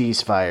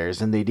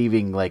ceasefires and they'd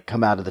even like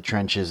come out of the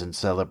trenches and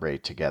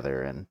celebrate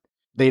together. And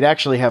they'd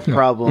actually have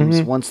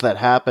problems. Once that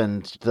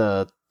happened,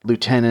 the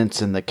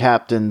lieutenants and the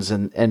captains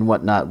and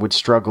whatnot would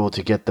struggle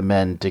to get the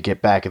men to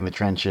get back in the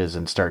trenches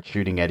and start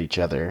shooting at each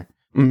other.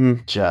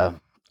 Which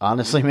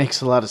honestly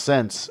makes a lot of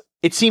sense.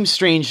 It seems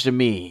strange to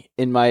me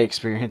in my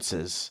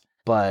experiences,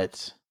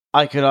 but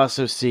I could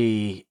also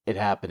see it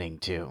happening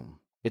too.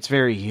 It's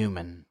very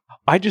human.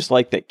 I just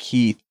like that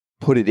Keith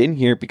put it in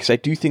here because I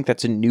do think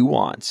that's a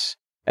nuance.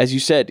 As you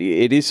said,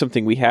 it is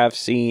something we have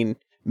seen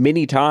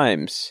many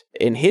times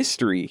in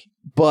history.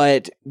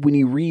 But when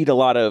you read a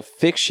lot of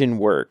fiction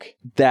work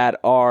that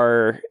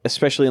are,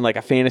 especially in like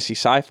a fantasy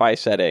sci-fi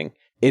setting,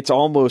 it's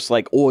almost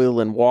like oil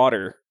and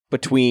water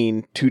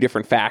between two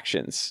different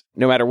factions.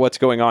 No matter what's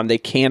going on, they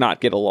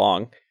cannot get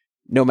along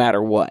no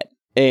matter what.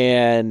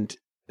 And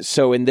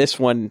so in this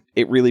one,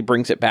 it really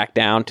brings it back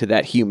down to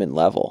that human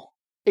level.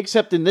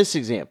 Except in this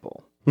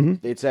example,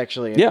 it's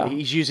actually,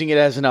 he's using it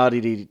as an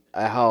oddity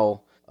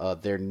how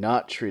they're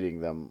not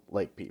treating them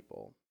like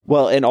people.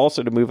 Well, and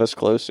also to move us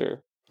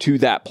closer to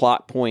that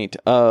plot point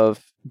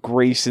of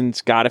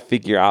Grayson's got to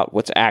figure out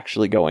what's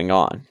actually going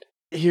on.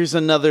 Here's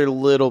another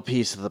little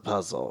piece of the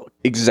puzzle.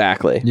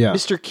 Exactly. Yeah.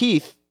 Mr.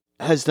 Keith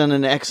has done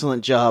an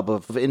excellent job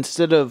of,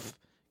 instead of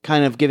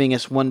kind of giving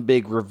us one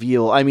big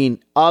reveal, I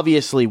mean,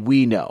 obviously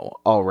we know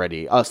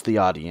already, us the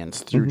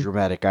audience, through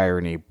dramatic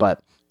irony,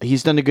 but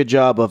he's done a good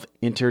job of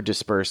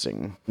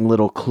interdispersing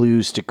little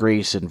clues to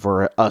Grayson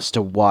for us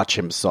to watch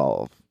him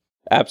solve.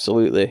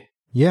 Absolutely.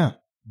 Yeah.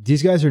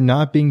 These guys are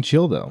not being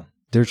chill, though.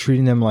 They're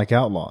treating them like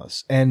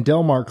outlaws. And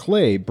Delmar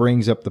Clay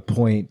brings up the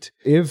point,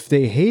 if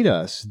they hate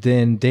us,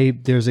 then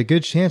there's a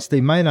good chance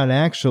they might not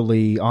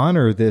actually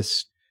honor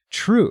this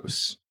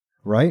truce,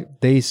 right?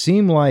 They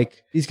seem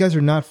like these guys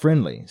are not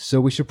friendly, so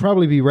we should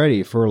probably be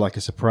ready for like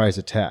a surprise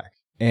attack.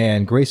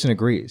 And Grayson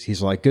agrees.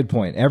 He's like, good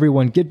point.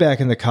 Everyone get back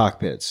in the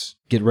cockpits.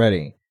 Get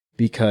ready.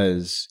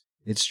 Because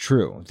it's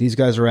true. These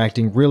guys are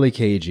acting really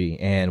cagey,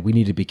 and we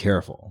need to be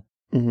careful.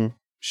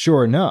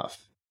 Sure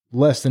enough,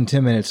 less than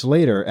 10 minutes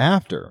later,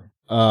 after,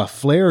 a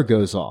flare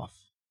goes off.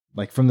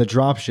 Like from the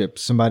dropship,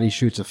 somebody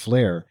shoots a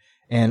flare,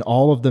 and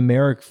all of the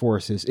Merrick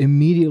forces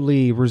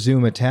immediately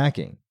resume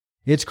attacking.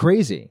 It's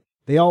crazy.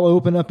 They all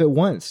open up at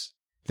once.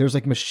 There's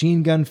like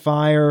machine gun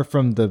fire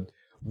from the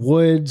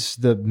woods.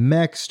 The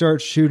mech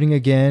starts shooting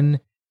again,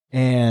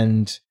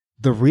 and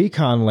the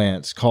recon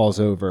lance calls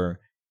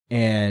over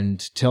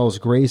and tells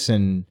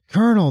Grayson,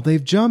 Colonel,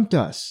 they've jumped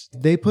us.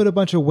 They put a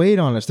bunch of weight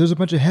on us. There's a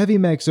bunch of heavy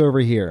mechs over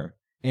here.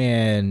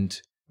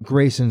 And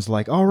Grayson's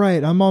like, all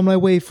right, I'm on my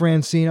way,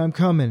 Francine, I'm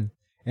coming.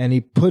 And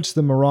he puts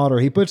the Marauder,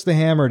 he puts the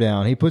hammer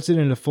down, he puts it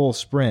into full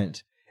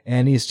sprint,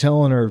 and he's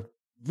telling her,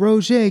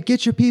 Roger,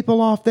 get your people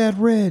off that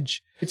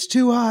ridge. It's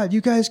too hot, you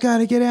guys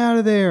gotta get out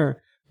of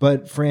there.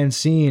 But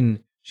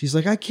Francine, she's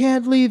like, I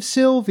can't leave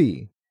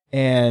Sylvie.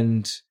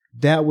 And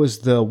that was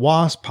the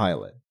Wasp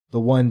pilot, the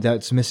one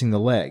that's missing the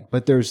leg.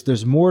 But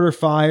there's mortar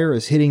fire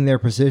is hitting their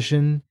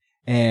position,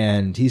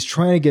 and he's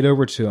trying to get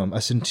over to him.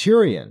 A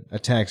Centurion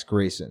attacks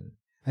Grayson.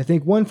 I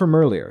think one from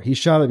earlier. He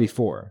shot it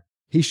before.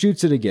 He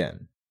shoots it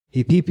again.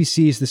 He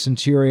PPCs the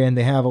Centurion.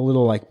 They have a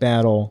little like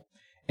battle,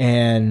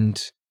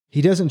 and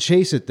he doesn't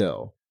chase it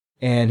though.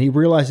 And he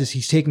realizes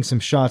he's taking some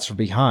shots from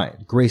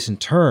behind. Grayson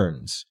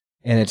turns,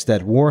 and it's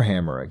that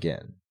Warhammer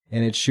again.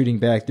 And it's shooting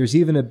back. There's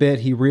even a bit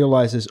he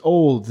realizes,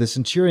 oh, the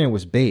Centurion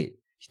was bait.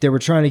 They were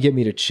trying to get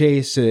me to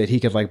chase so that he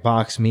could like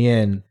box me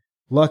in.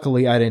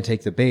 Luckily, I didn't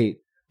take the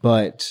bait,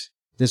 but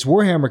this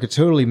Warhammer could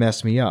totally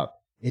mess me up.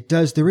 It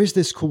does. There is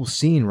this cool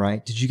scene,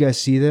 right? Did you guys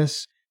see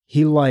this?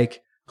 He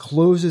like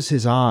closes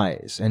his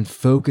eyes and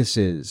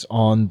focuses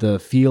on the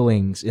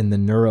feelings in the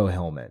neuro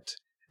helmet.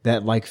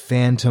 That like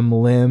phantom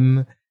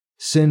limb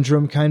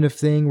syndrome kind of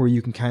thing where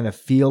you can kind of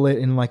feel it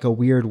in like a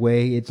weird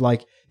way. It's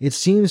like, it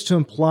seems to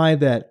imply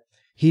that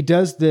he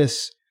does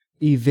this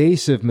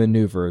evasive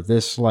maneuver,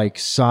 this like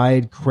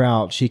side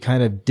crouch. He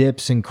kind of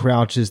dips and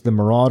crouches the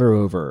Marauder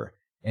over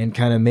and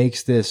kind of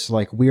makes this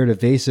like weird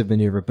evasive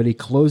maneuver, but he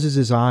closes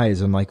his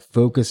eyes and like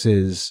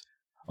focuses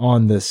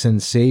on the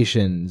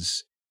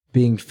sensations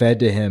being fed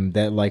to him,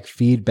 that like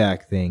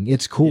feedback thing.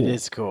 It's cool. It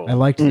is cool. I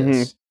liked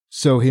this.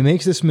 So he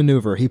makes this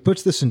maneuver. He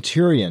puts the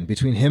Centurion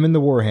between him and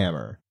the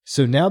Warhammer.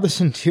 So now the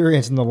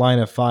Centurion's in the line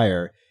of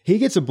fire. He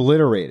gets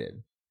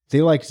obliterated.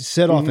 They like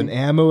set off an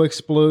ammo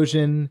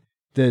explosion.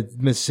 The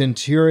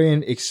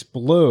Centurion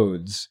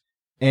explodes,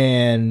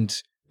 and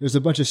there's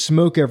a bunch of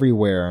smoke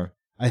everywhere.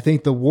 I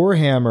think the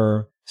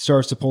Warhammer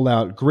starts to pull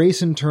out.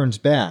 Grayson turns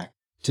back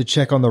to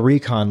check on the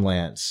recon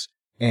lance,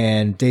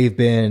 and they've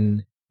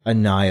been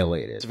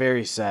annihilated. It's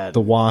very sad. The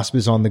Wasp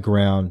is on the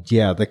ground.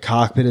 Yeah, the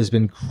cockpit has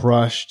been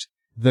crushed.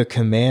 The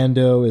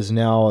Commando is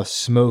now a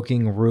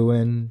smoking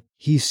ruin.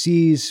 He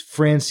sees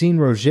Francine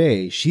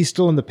Roger. She's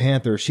still in the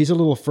Panther. She's a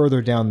little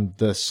further down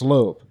the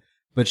slope,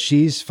 but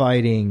she's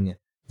fighting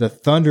the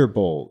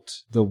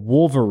Thunderbolt, the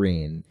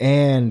Wolverine,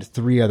 and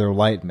 3 other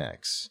light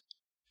mechs.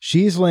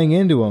 She's laying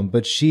into him,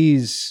 but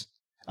she's,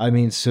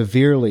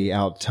 severely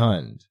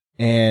outgunned.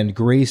 And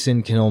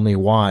Grayson can only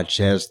watch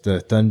as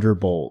the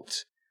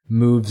Thunderbolt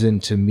moves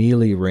into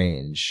melee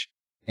range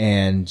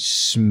and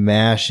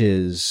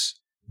smashes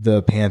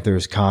the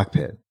Panther's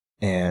cockpit.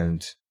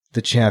 And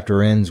the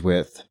chapter ends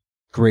with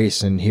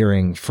Grayson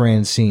hearing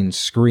Francine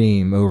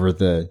scream over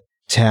the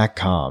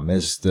TACCOM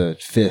as the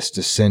fist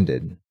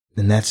ascended.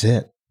 And that's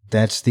it.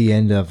 That's the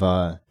end of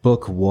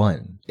book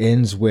 1.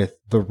 Ends with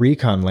the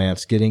recon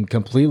lance getting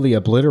completely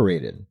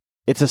obliterated.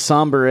 It's a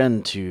somber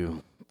end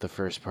to the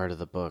first part of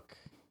the book.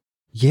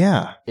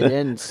 Yeah. It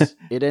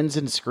ends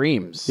in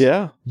screams.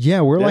 Yeah.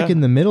 Yeah, we're like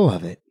in the middle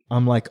of it.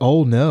 I'm like,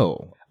 oh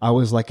no. I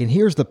was like, and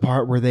here's the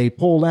part where they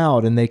pull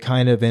out and they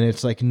and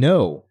it's like,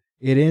 no.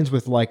 It ends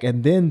with like,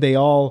 and then they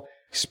all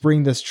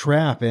spring this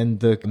trap and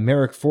the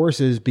Merrick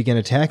forces begin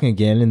attacking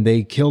again and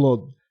they kill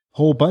a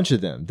whole bunch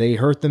of them. They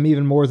hurt them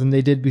even more than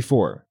they did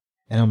before.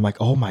 And I'm like,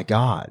 oh my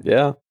God.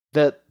 Yeah.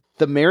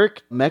 The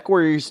Merrick mech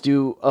warriors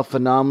do a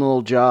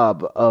phenomenal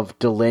job of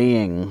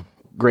delaying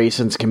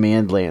Grayson's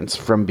command lance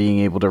from being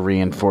able to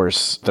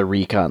reinforce the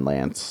recon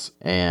lance.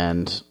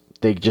 And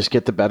they just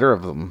get the better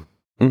of them.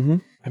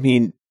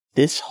 Mm-hmm.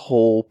 This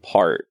whole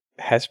part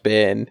has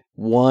been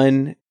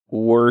one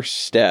worse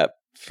step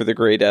for the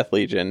Grey Death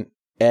Legion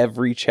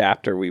every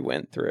chapter we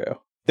went through.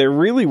 There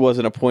really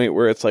wasn't a point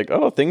where it's like,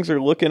 oh, things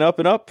are looking up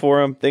and up for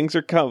them. Things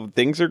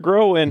are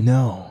growing.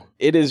 No.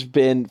 It has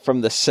been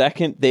from the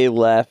second they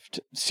left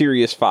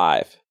Sirius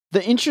 5.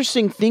 The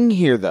interesting thing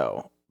here,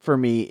 though, for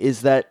me,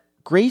 is that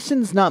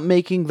Grayson's not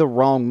making the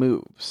wrong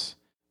moves,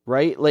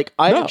 right? Like,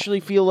 I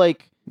actually feel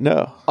like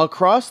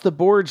across the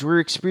boards, we're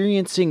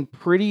experiencing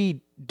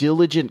pretty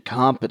diligent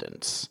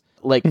competence,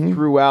 like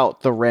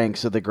throughout the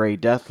ranks of the Grey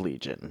Death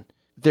Legion.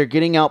 They're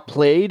getting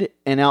outplayed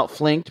and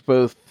outflanked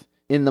both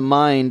in the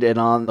mind and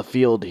on the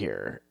field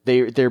here.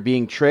 They're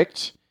being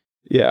tricked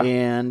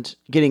and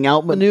getting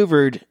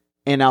outmaneuvered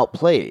and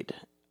outplayed.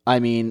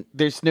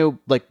 There's no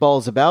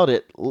balls about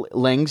it.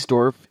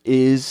 Langsdorff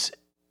is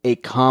a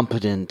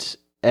competent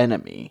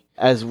enemy,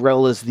 as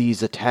well as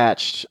these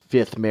attached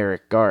 5th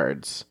Merrick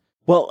guards.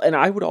 Well, and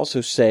I would also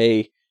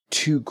say,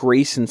 to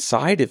Grayson's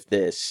side of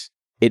this,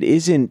 it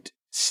isn't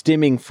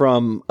stemming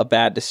from a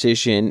bad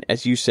decision.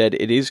 As you said,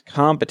 it is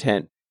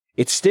competent.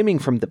 It's stemming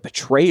from the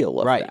betrayal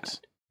of that.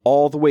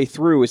 All the way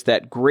through is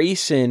that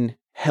Grayson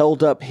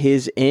held up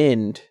his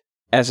end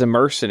as a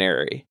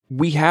mercenary.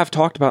 We have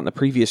talked about in the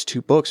previous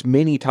 2 books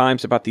many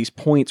times about these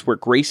points where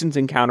Grayson's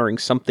encountering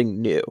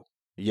something new.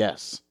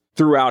 Yes.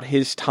 Throughout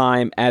his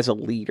time as a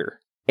leader.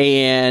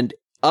 And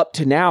up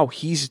to now,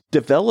 he's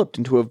developed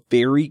into a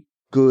very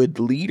good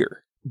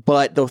leader.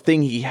 But the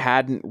thing he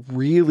hadn't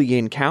really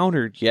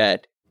encountered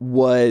yet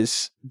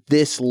was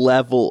this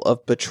level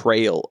of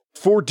betrayal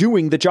for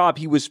doing the job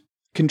he was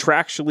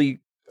contractually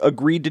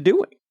agreed to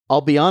doing.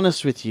 I'll be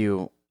honest with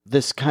you,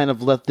 this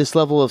this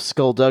level of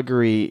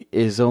skullduggery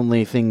is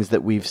only things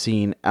that we've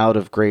seen out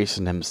of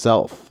Grayson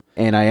himself.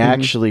 And I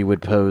actually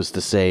would pose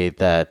to say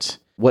that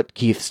what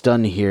Keith's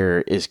done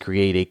here is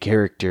create a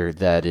character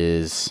that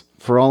is,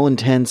 for all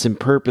intents and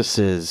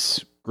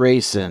purposes,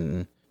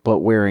 Grayson, but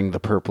wearing the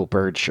purple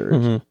bird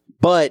shirt.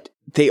 But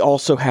they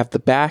also have the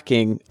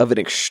backing of an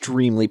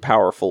extremely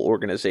powerful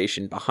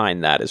organization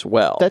behind that as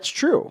well. That's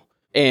true.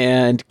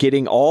 And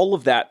getting all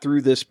of that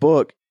through this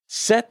book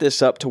set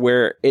this up to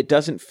where it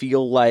doesn't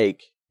feel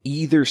like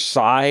either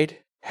side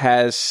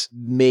has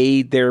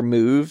made their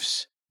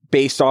moves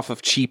based off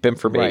of cheap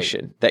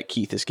information that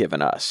Keith has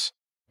given us.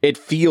 It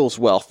feels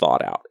well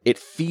thought out. It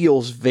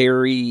feels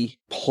very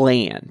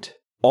planned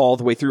all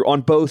the way through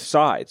on both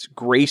sides.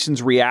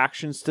 Grayson's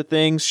reactions to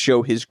things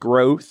show his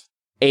growth,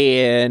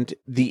 and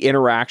the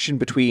interaction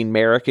between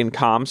Merrick and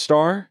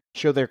Comstar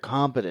Show their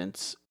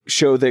competence.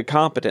 show their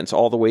competence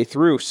all the way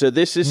through. So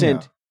this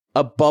isn't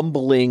a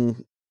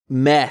bumbling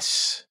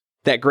mess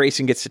that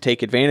Grayson gets to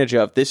take advantage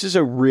of. This is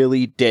a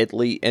really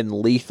deadly and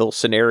lethal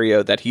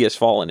scenario that he has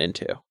fallen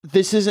into.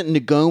 This isn't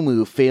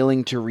Nagomu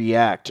failing to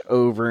react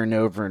over and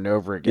over and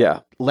over again. Yeah.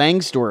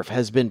 Langsdorff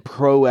has been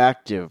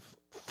proactive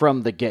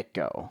from the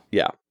get-go.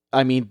 Yeah.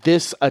 I mean,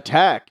 this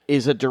attack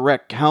is a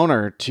direct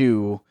counter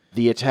to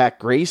the attack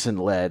Grayson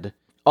led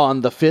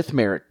on the 5th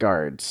Merrick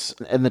Guards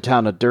in the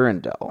town of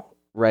Durandal,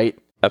 right?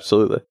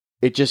 Absolutely.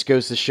 It just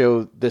goes to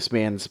show this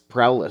man's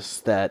prowess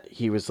that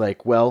he was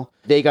like, well,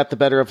 they got the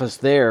better of us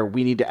there.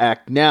 We need to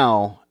act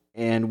now,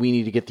 and we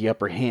need to get the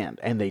upper hand.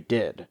 And they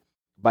did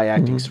by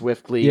acting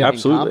swiftly and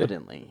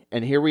competently.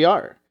 And here we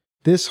are.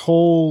 This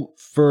whole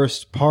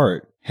first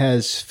part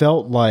has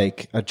felt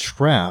like a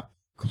trap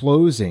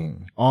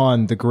closing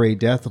on the Grey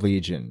Death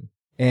Legion.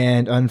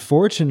 And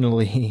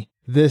unfortunately,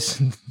 this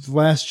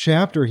last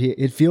chapter,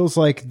 it feels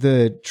like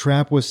the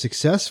trap was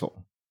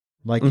successful.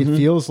 Like it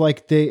feels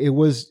like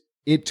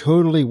it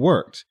totally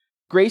worked.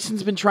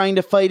 Grayson's been trying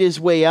to fight his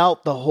way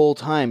out the whole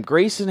time.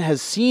 Grayson has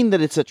seen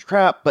that it's a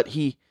trap, but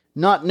he,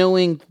 not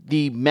knowing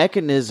the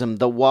mechanism,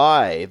 the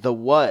why, the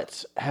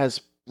what,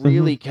 has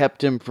really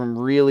kept him from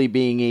really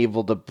being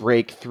able to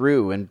break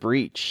through and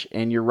breach.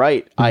 And you're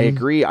right. I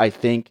agree. I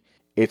think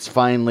it's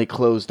finally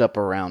closed up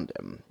around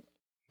him.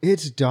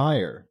 It's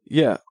dire.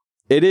 Yeah,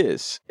 it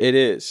is. It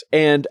is.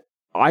 And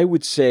I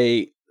would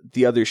say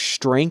the other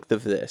strength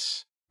of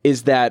this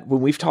is that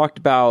when we've talked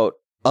about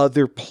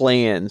other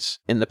plans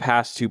in the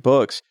past 2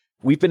 books,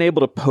 we've been able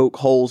to poke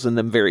holes in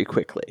them very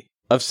quickly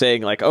of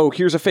saying like, oh,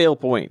 here's a fail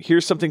point.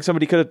 Here's something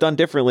somebody could have done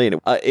differently.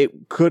 And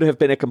it could have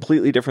been a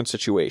completely different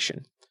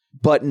situation.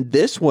 But in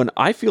this one,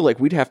 I feel like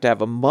we'd have to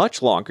have a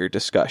much longer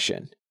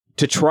discussion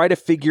to try to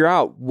figure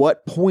out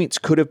what points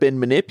could have been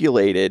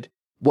manipulated,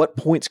 what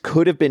points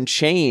could have been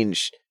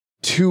changed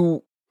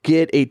to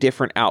get a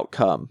different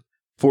outcome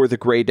for the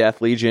Grey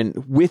Death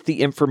Legion with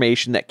the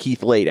information that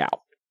Keith laid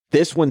out.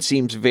 This one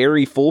seems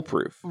very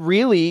foolproof.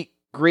 Really,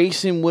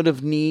 Grayson would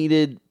have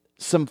needed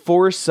some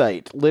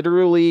foresight,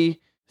 literally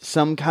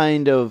some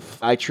kind of,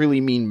 I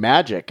truly mean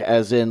magic,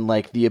 as in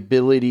like the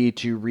ability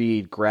to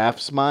read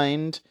Graf's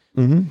mind.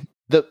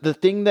 The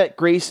thing that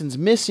Grayson's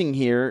missing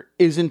here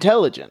is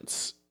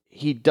intelligence.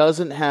 He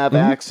doesn't have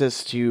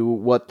access to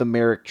what the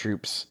Merrick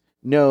troops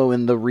know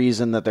and the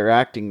reason that they're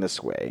acting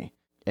this way.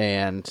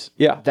 And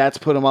that's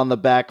put him on the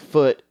back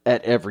foot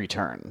at every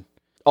turn.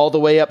 All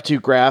the way up to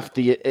Graf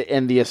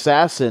and the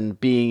assassin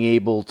being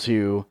able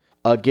to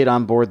get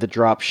on board the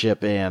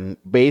dropship and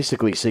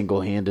basically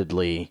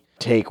single-handedly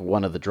take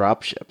one of the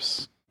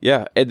dropships.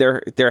 Yeah, and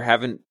there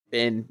haven't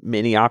been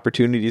many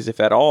opportunities, if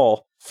at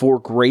all, for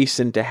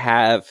Grayson to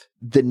have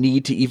the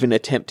need to even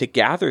attempt to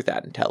gather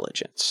that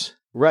intelligence.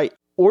 Right.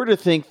 Or to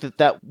think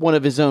that one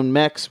of his own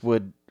mechs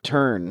would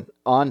turn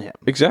on him.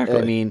 Exactly.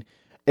 I mean,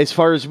 as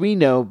far as we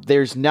know,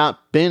 there's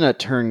not been a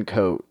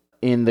turncoat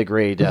in the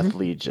Grey Death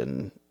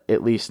Legion.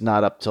 At least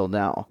not up till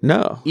now.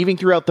 No. Even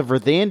throughout the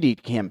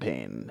Verdandi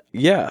campaign.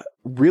 Yeah,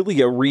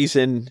 really a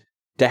reason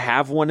to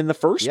have one in the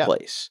first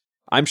place.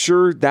 I'm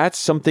sure that's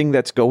something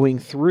that's going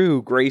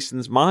through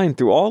Grayson's mind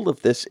through all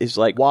of this is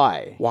like,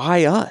 why?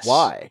 Why us?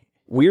 Why?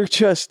 We're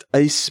just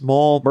a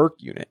small merc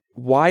unit.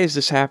 Why is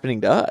this happening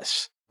to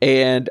us?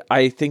 And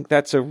I think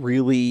that's a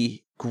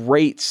really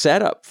great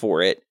setup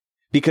for it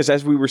because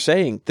as we were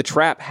saying, the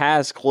trap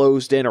has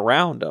closed in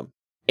around him.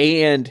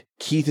 And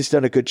Keith has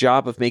done a good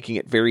job of making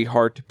it very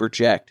hard to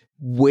project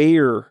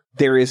where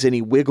there is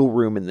any wiggle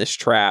room in this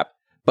trap.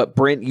 But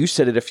Brent, you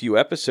said it a few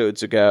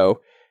episodes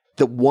ago,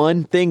 the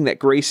one thing that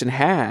Grayson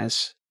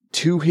has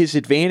to his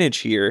advantage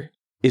here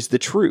is the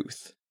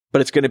truth.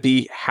 But it's going to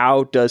be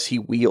how does he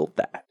wield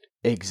that?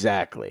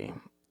 Exactly.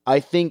 I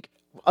think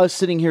us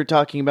sitting here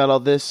talking about all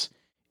this,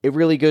 it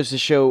really goes to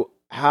show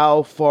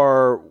how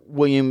far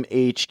William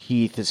H.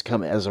 Keith has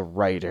come as a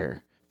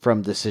writer.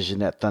 From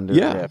Decision at Thunder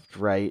Rift,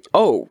 right?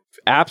 Oh,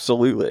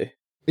 absolutely.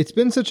 It's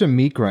been such a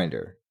meat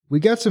grinder. We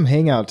got some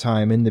hangout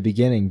time in the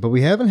beginning, but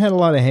we haven't had a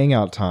lot of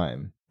hangout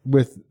time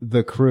with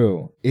the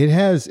crew.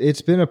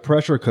 It's been a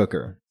pressure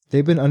cooker.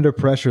 They've been under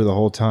pressure the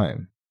whole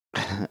time.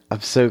 I'm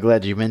so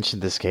glad you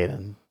mentioned this,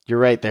 Caden. You're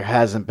right, there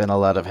hasn't been a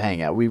lot of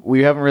hangout.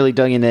 We haven't really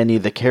dug into any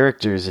of the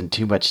characters in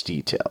too much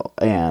detail.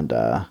 And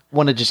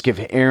want to just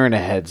give Aaron a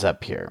heads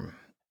up here.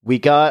 We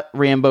got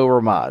Rambo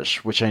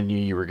Ramage, which I knew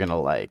you were going to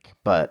like,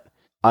 but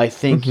I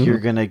think you're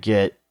going to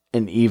get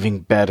an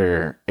even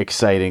better,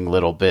 exciting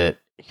little bit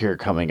here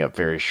coming up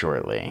very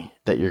shortly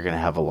that you're going to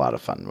have a lot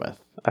of fun with.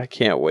 I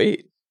can't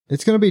wait.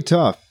 It's going to be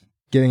tough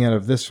getting out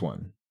of this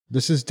one.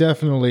 This is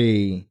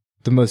definitely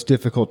the most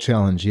difficult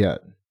challenge yet.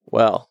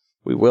 Well,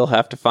 we will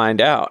have to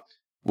find out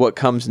what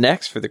comes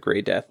next for the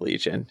Grey Death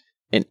Legion,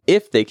 and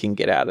if they can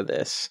get out of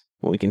this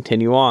when we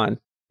continue on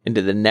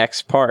into the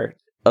next part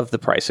of The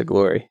Price of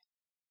Glory.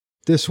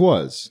 This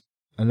was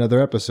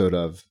another episode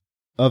of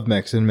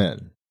Mechs and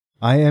Men.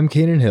 I am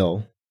Kanan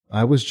Hill.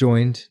 I was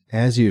joined,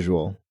 as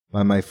usual,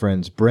 by my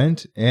friends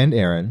Brent and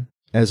Aaron.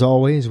 As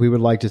always, we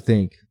would like to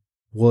thank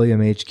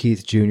William H.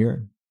 Keith Jr.,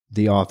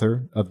 the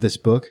author of this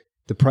book,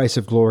 The Price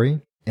of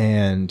Glory,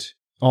 and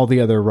all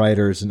the other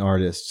writers and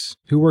artists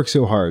who work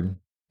so hard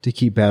to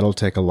keep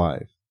BattleTech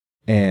alive.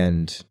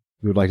 And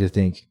we would like to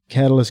thank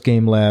Catalyst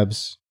Game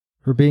Labs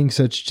for being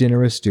such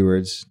generous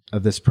stewards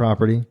of this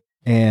property,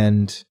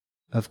 and,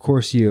 of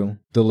course, you,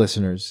 the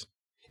listeners.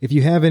 If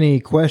you have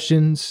any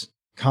questions,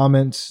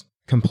 comments,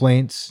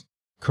 complaints,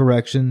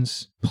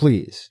 corrections,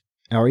 please.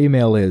 Our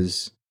email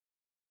is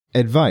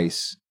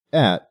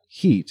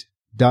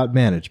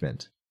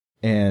advice@heat.management.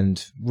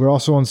 And we're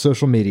also on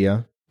social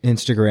media,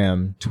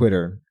 Instagram,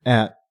 Twitter,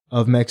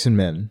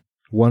 @ofmechsandmen,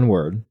 one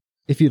word.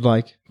 If you'd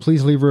like,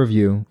 please leave a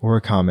review or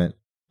a comment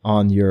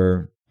on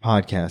your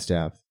podcast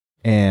app.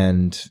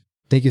 And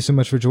thank you so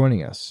much for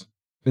joining us.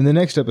 In the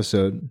next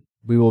episode,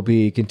 we will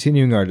be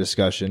continuing our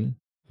discussion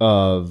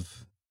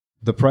of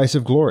The Price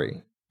of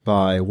Glory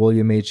by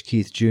William H.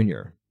 Keith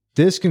Jr.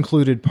 This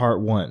concluded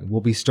part 1.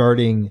 We'll be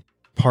starting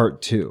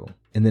part 2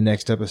 in the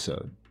next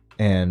episode.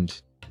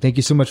 And thank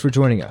you so much for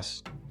joining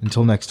us.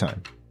 Until next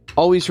time.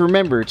 Always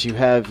remember to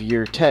have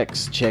your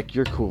techs check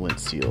your coolant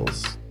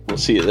seals. We'll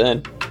see you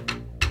then.